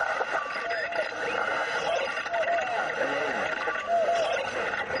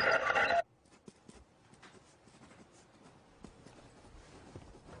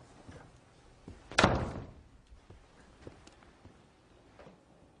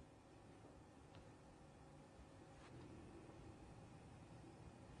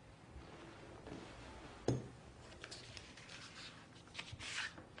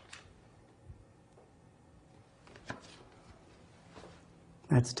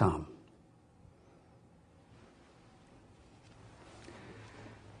 That's Tom.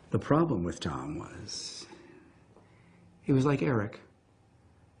 The problem with Tom was he was like Eric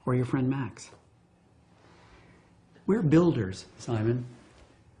or your friend Max. We're builders, Simon.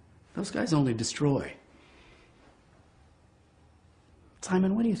 Those guys only destroy.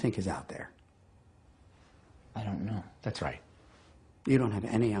 Simon, what do you think is out there? I don't know. That's right. You don't have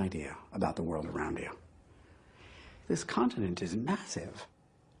any idea about the world around you. This continent is massive.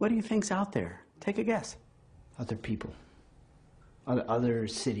 What do you think's out there? Take a guess. Other people. Other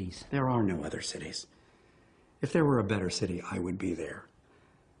cities. There are no other cities. If there were a better city, I would be there.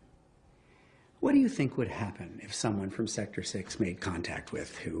 What do you think would happen if someone from Sector 6 made contact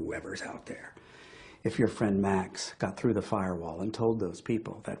with whoever's out there? If your friend Max got through the firewall and told those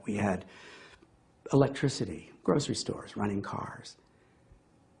people that we had electricity, grocery stores, running cars,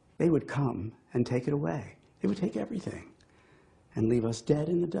 they would come and take it away. They would take everything and leave us dead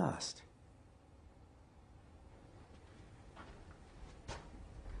in the dust.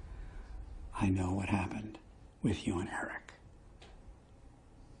 I know what happened with you and Eric.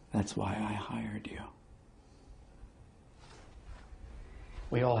 That's why I hired you.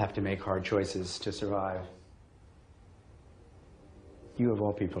 We all have to make hard choices to survive. You, of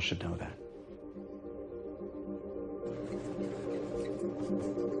all people, should know that.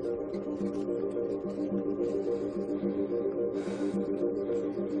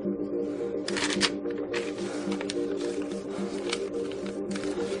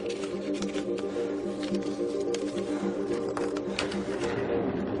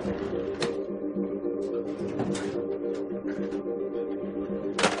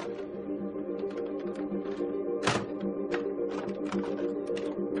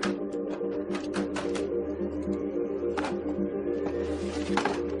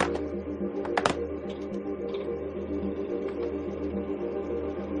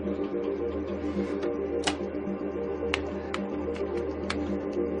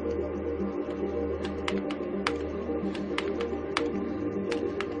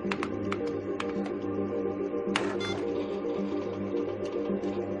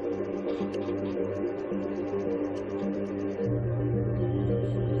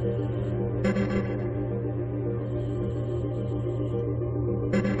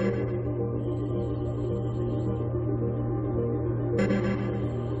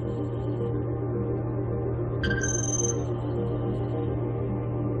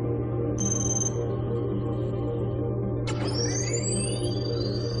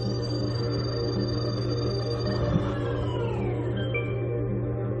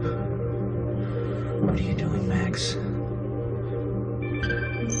 What are you doing, Max?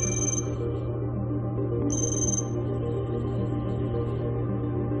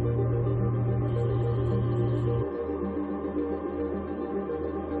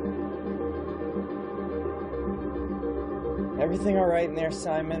 Everything all right in there,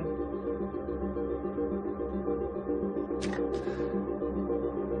 Simon?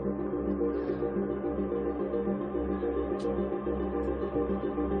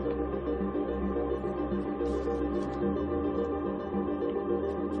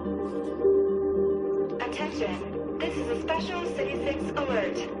 Attention, this is a special City 6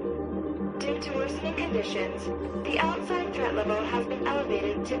 alert. Due to worsening conditions, the outside threat level has been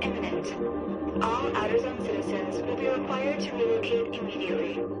elevated to imminent. All Outer Zone citizens will be required to relocate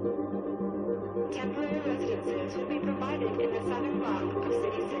immediately. Temporary residences will be provided in the southern block of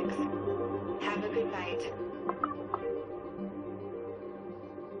City 6. Have a good night.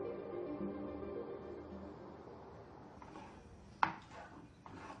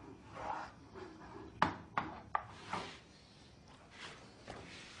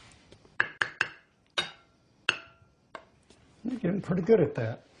 You're getting pretty good at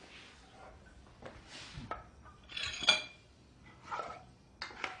that.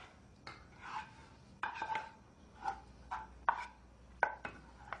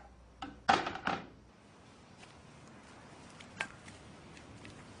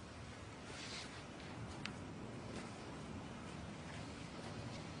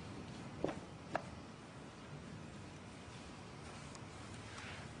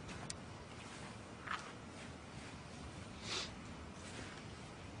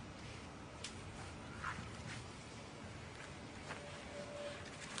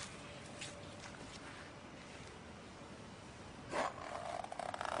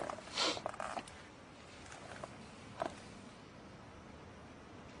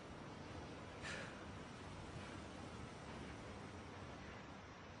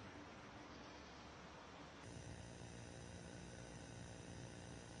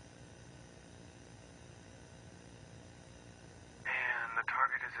 The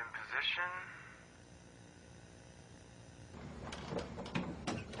target is in position.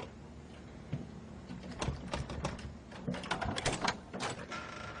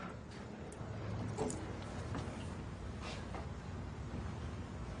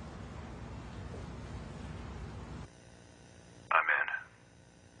 I'm in.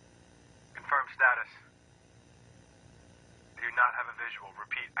 Confirm status. I do not have a visual.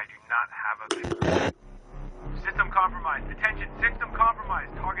 Repeat, I do not have a visual. System compromised. Attention, system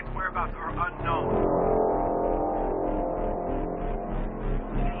compromised. Target's whereabouts are unknown.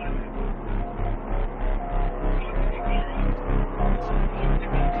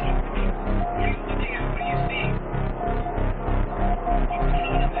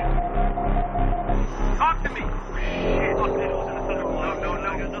 Talk to me! Shit. No.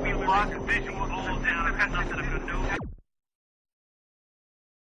 We lost visual. The system has nothing to do.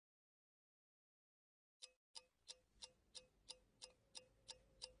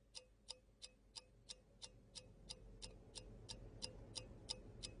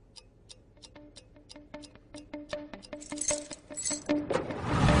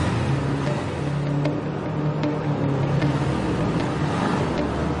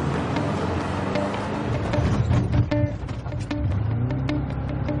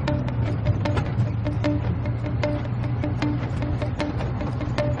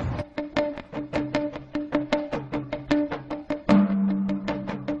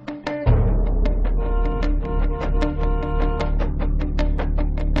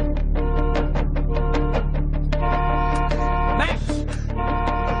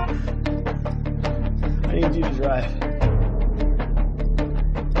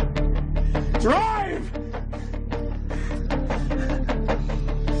 Drive!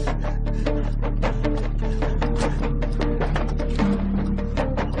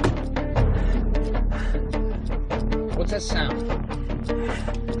 What's that sound?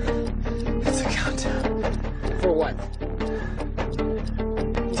 It's a countdown. For what?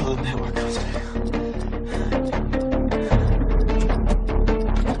 Till the network goes down.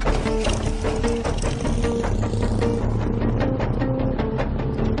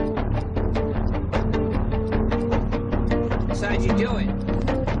 How'd you do it?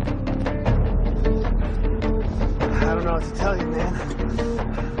 I don't know what to tell you, man.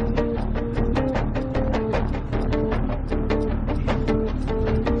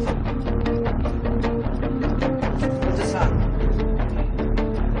 What's the sound?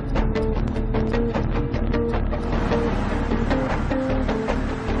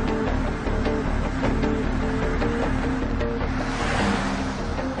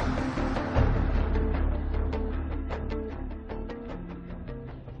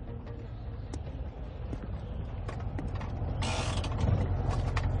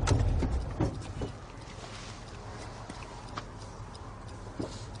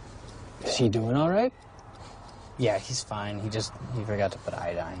 Is he doing all right? Yeah, he's fine. He forgot to put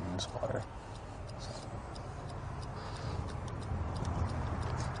iodine in his water. So.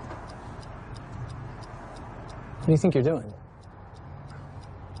 What do you think you're doing?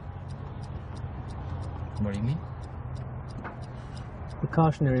 What do you mean?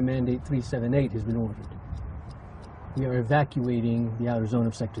 Precautionary Mandate 378 has been ordered. We are evacuating the outer zone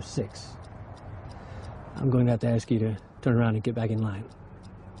of Sector 6. I'm going to have to ask you to turn around and get back in line.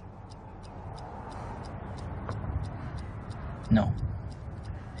 No.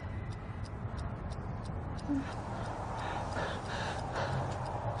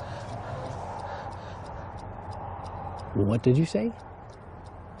 What did you say?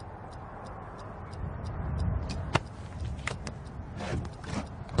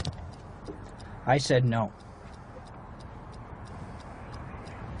 I said no.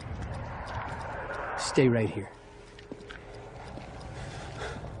 Stay right here.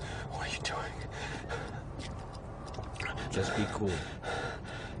 What are you doing? Just be cool.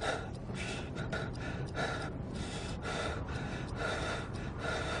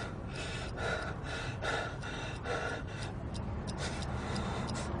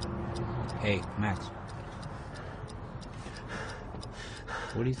 Hey, Max.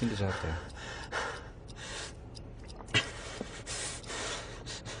 What do you think is out there?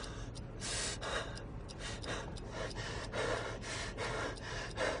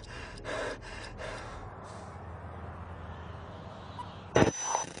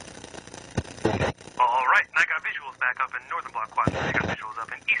 Alright, I got visuals back up in Northern Block Quad 3. I got visuals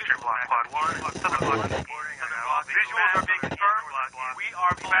up in Eastern Block Quad 1. Southern Block 1. Visuals are being confirmed. We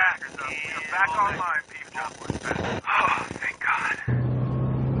are back. We are back online, people. Oh, thank God.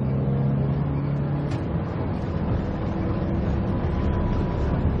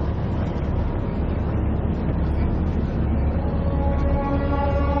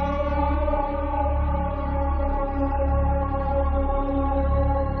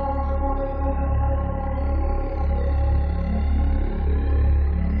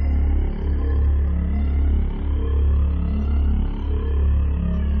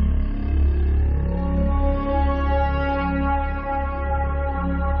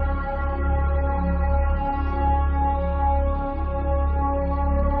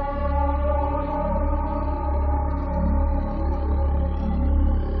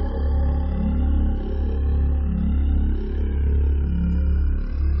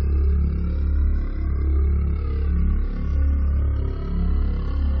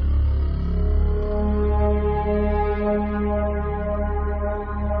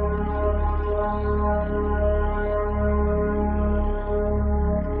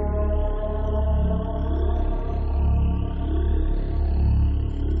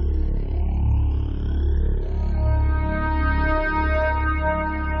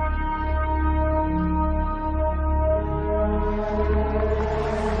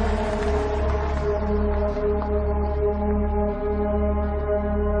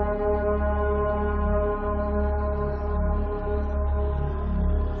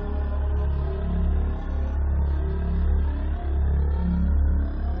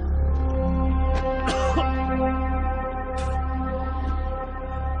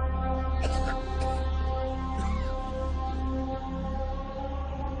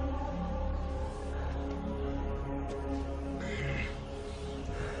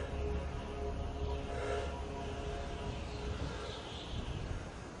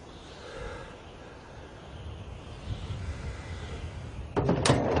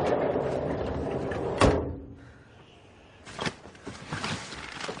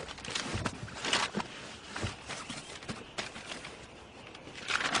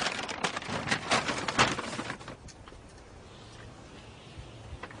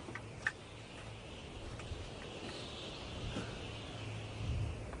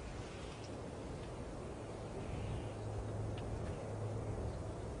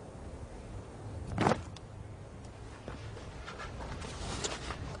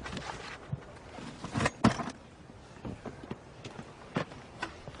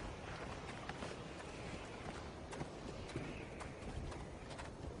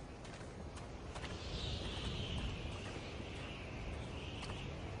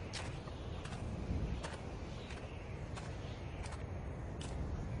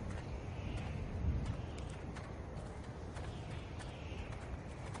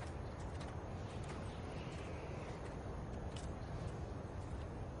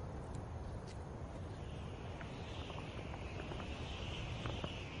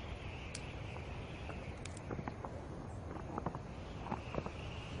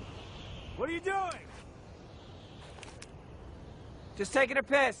 are you doing? Just taking a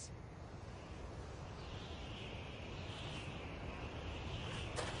piss.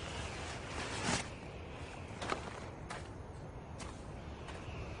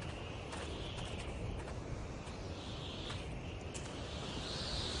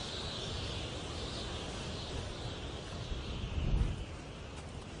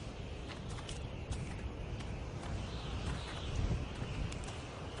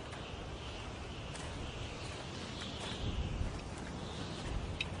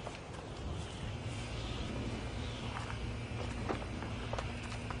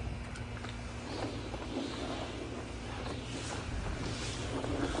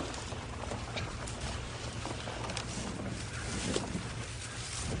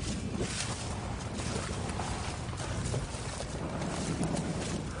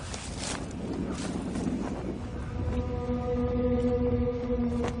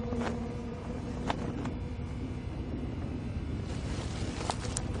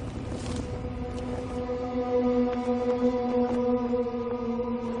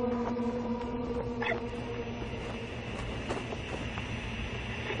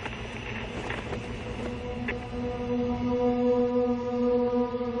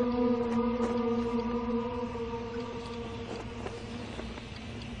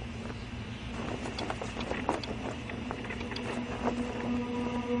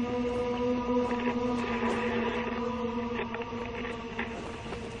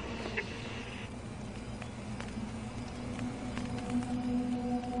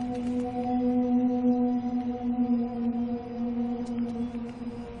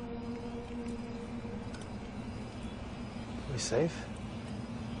 We safe?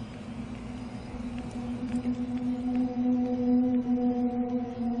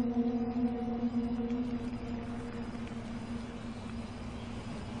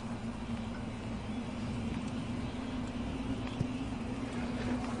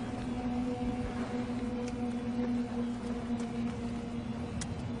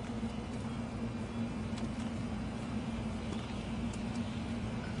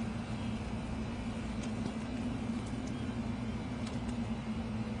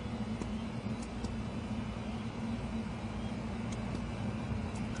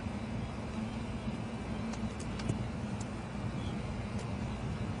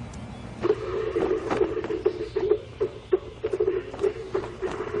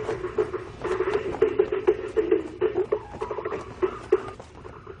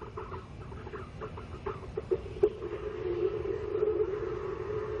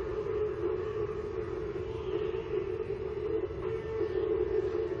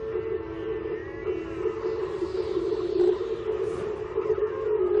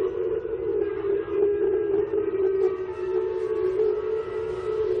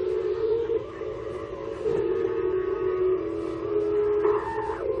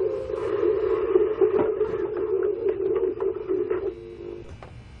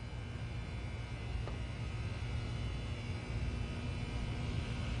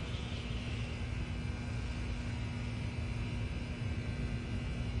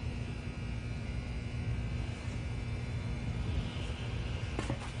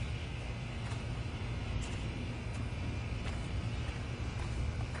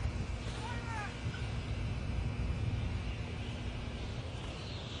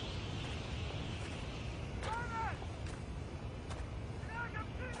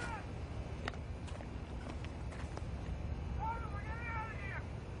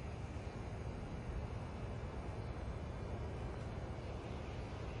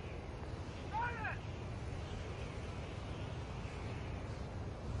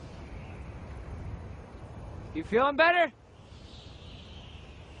 You feeling better?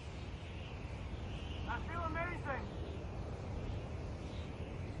 I feel amazing.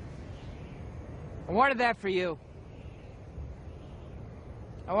 I wanted that for you.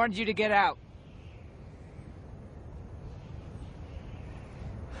 I wanted you to get out.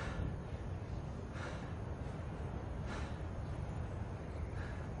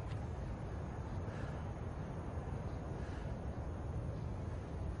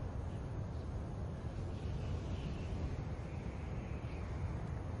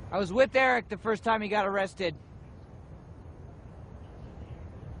 I was with Eric the first time he got arrested.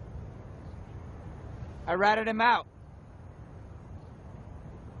 I ratted him out.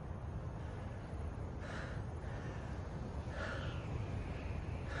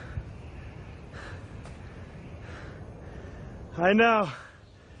 I know.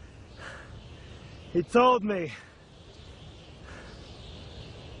 He told me.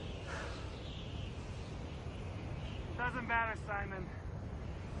 Doesn't matter, Simon.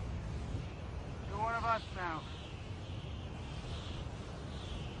 one of us now.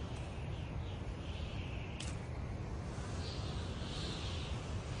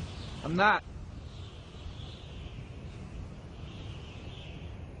 I'm not.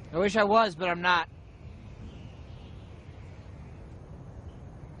 I wish I was, but I'm not.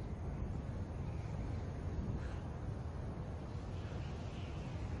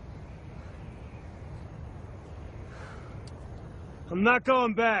 I'm not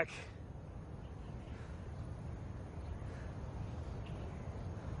going back.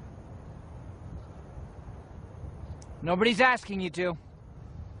 Nobody's asking you to.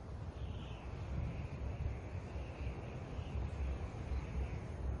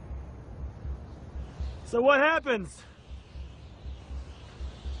 So what happens?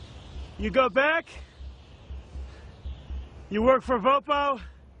 You go back? You work for Vopo?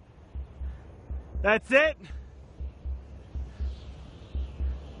 That's it?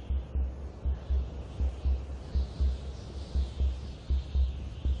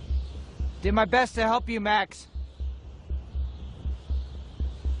 Did my best to help you, Max.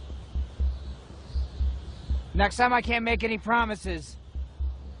 Next time I can't make any promises.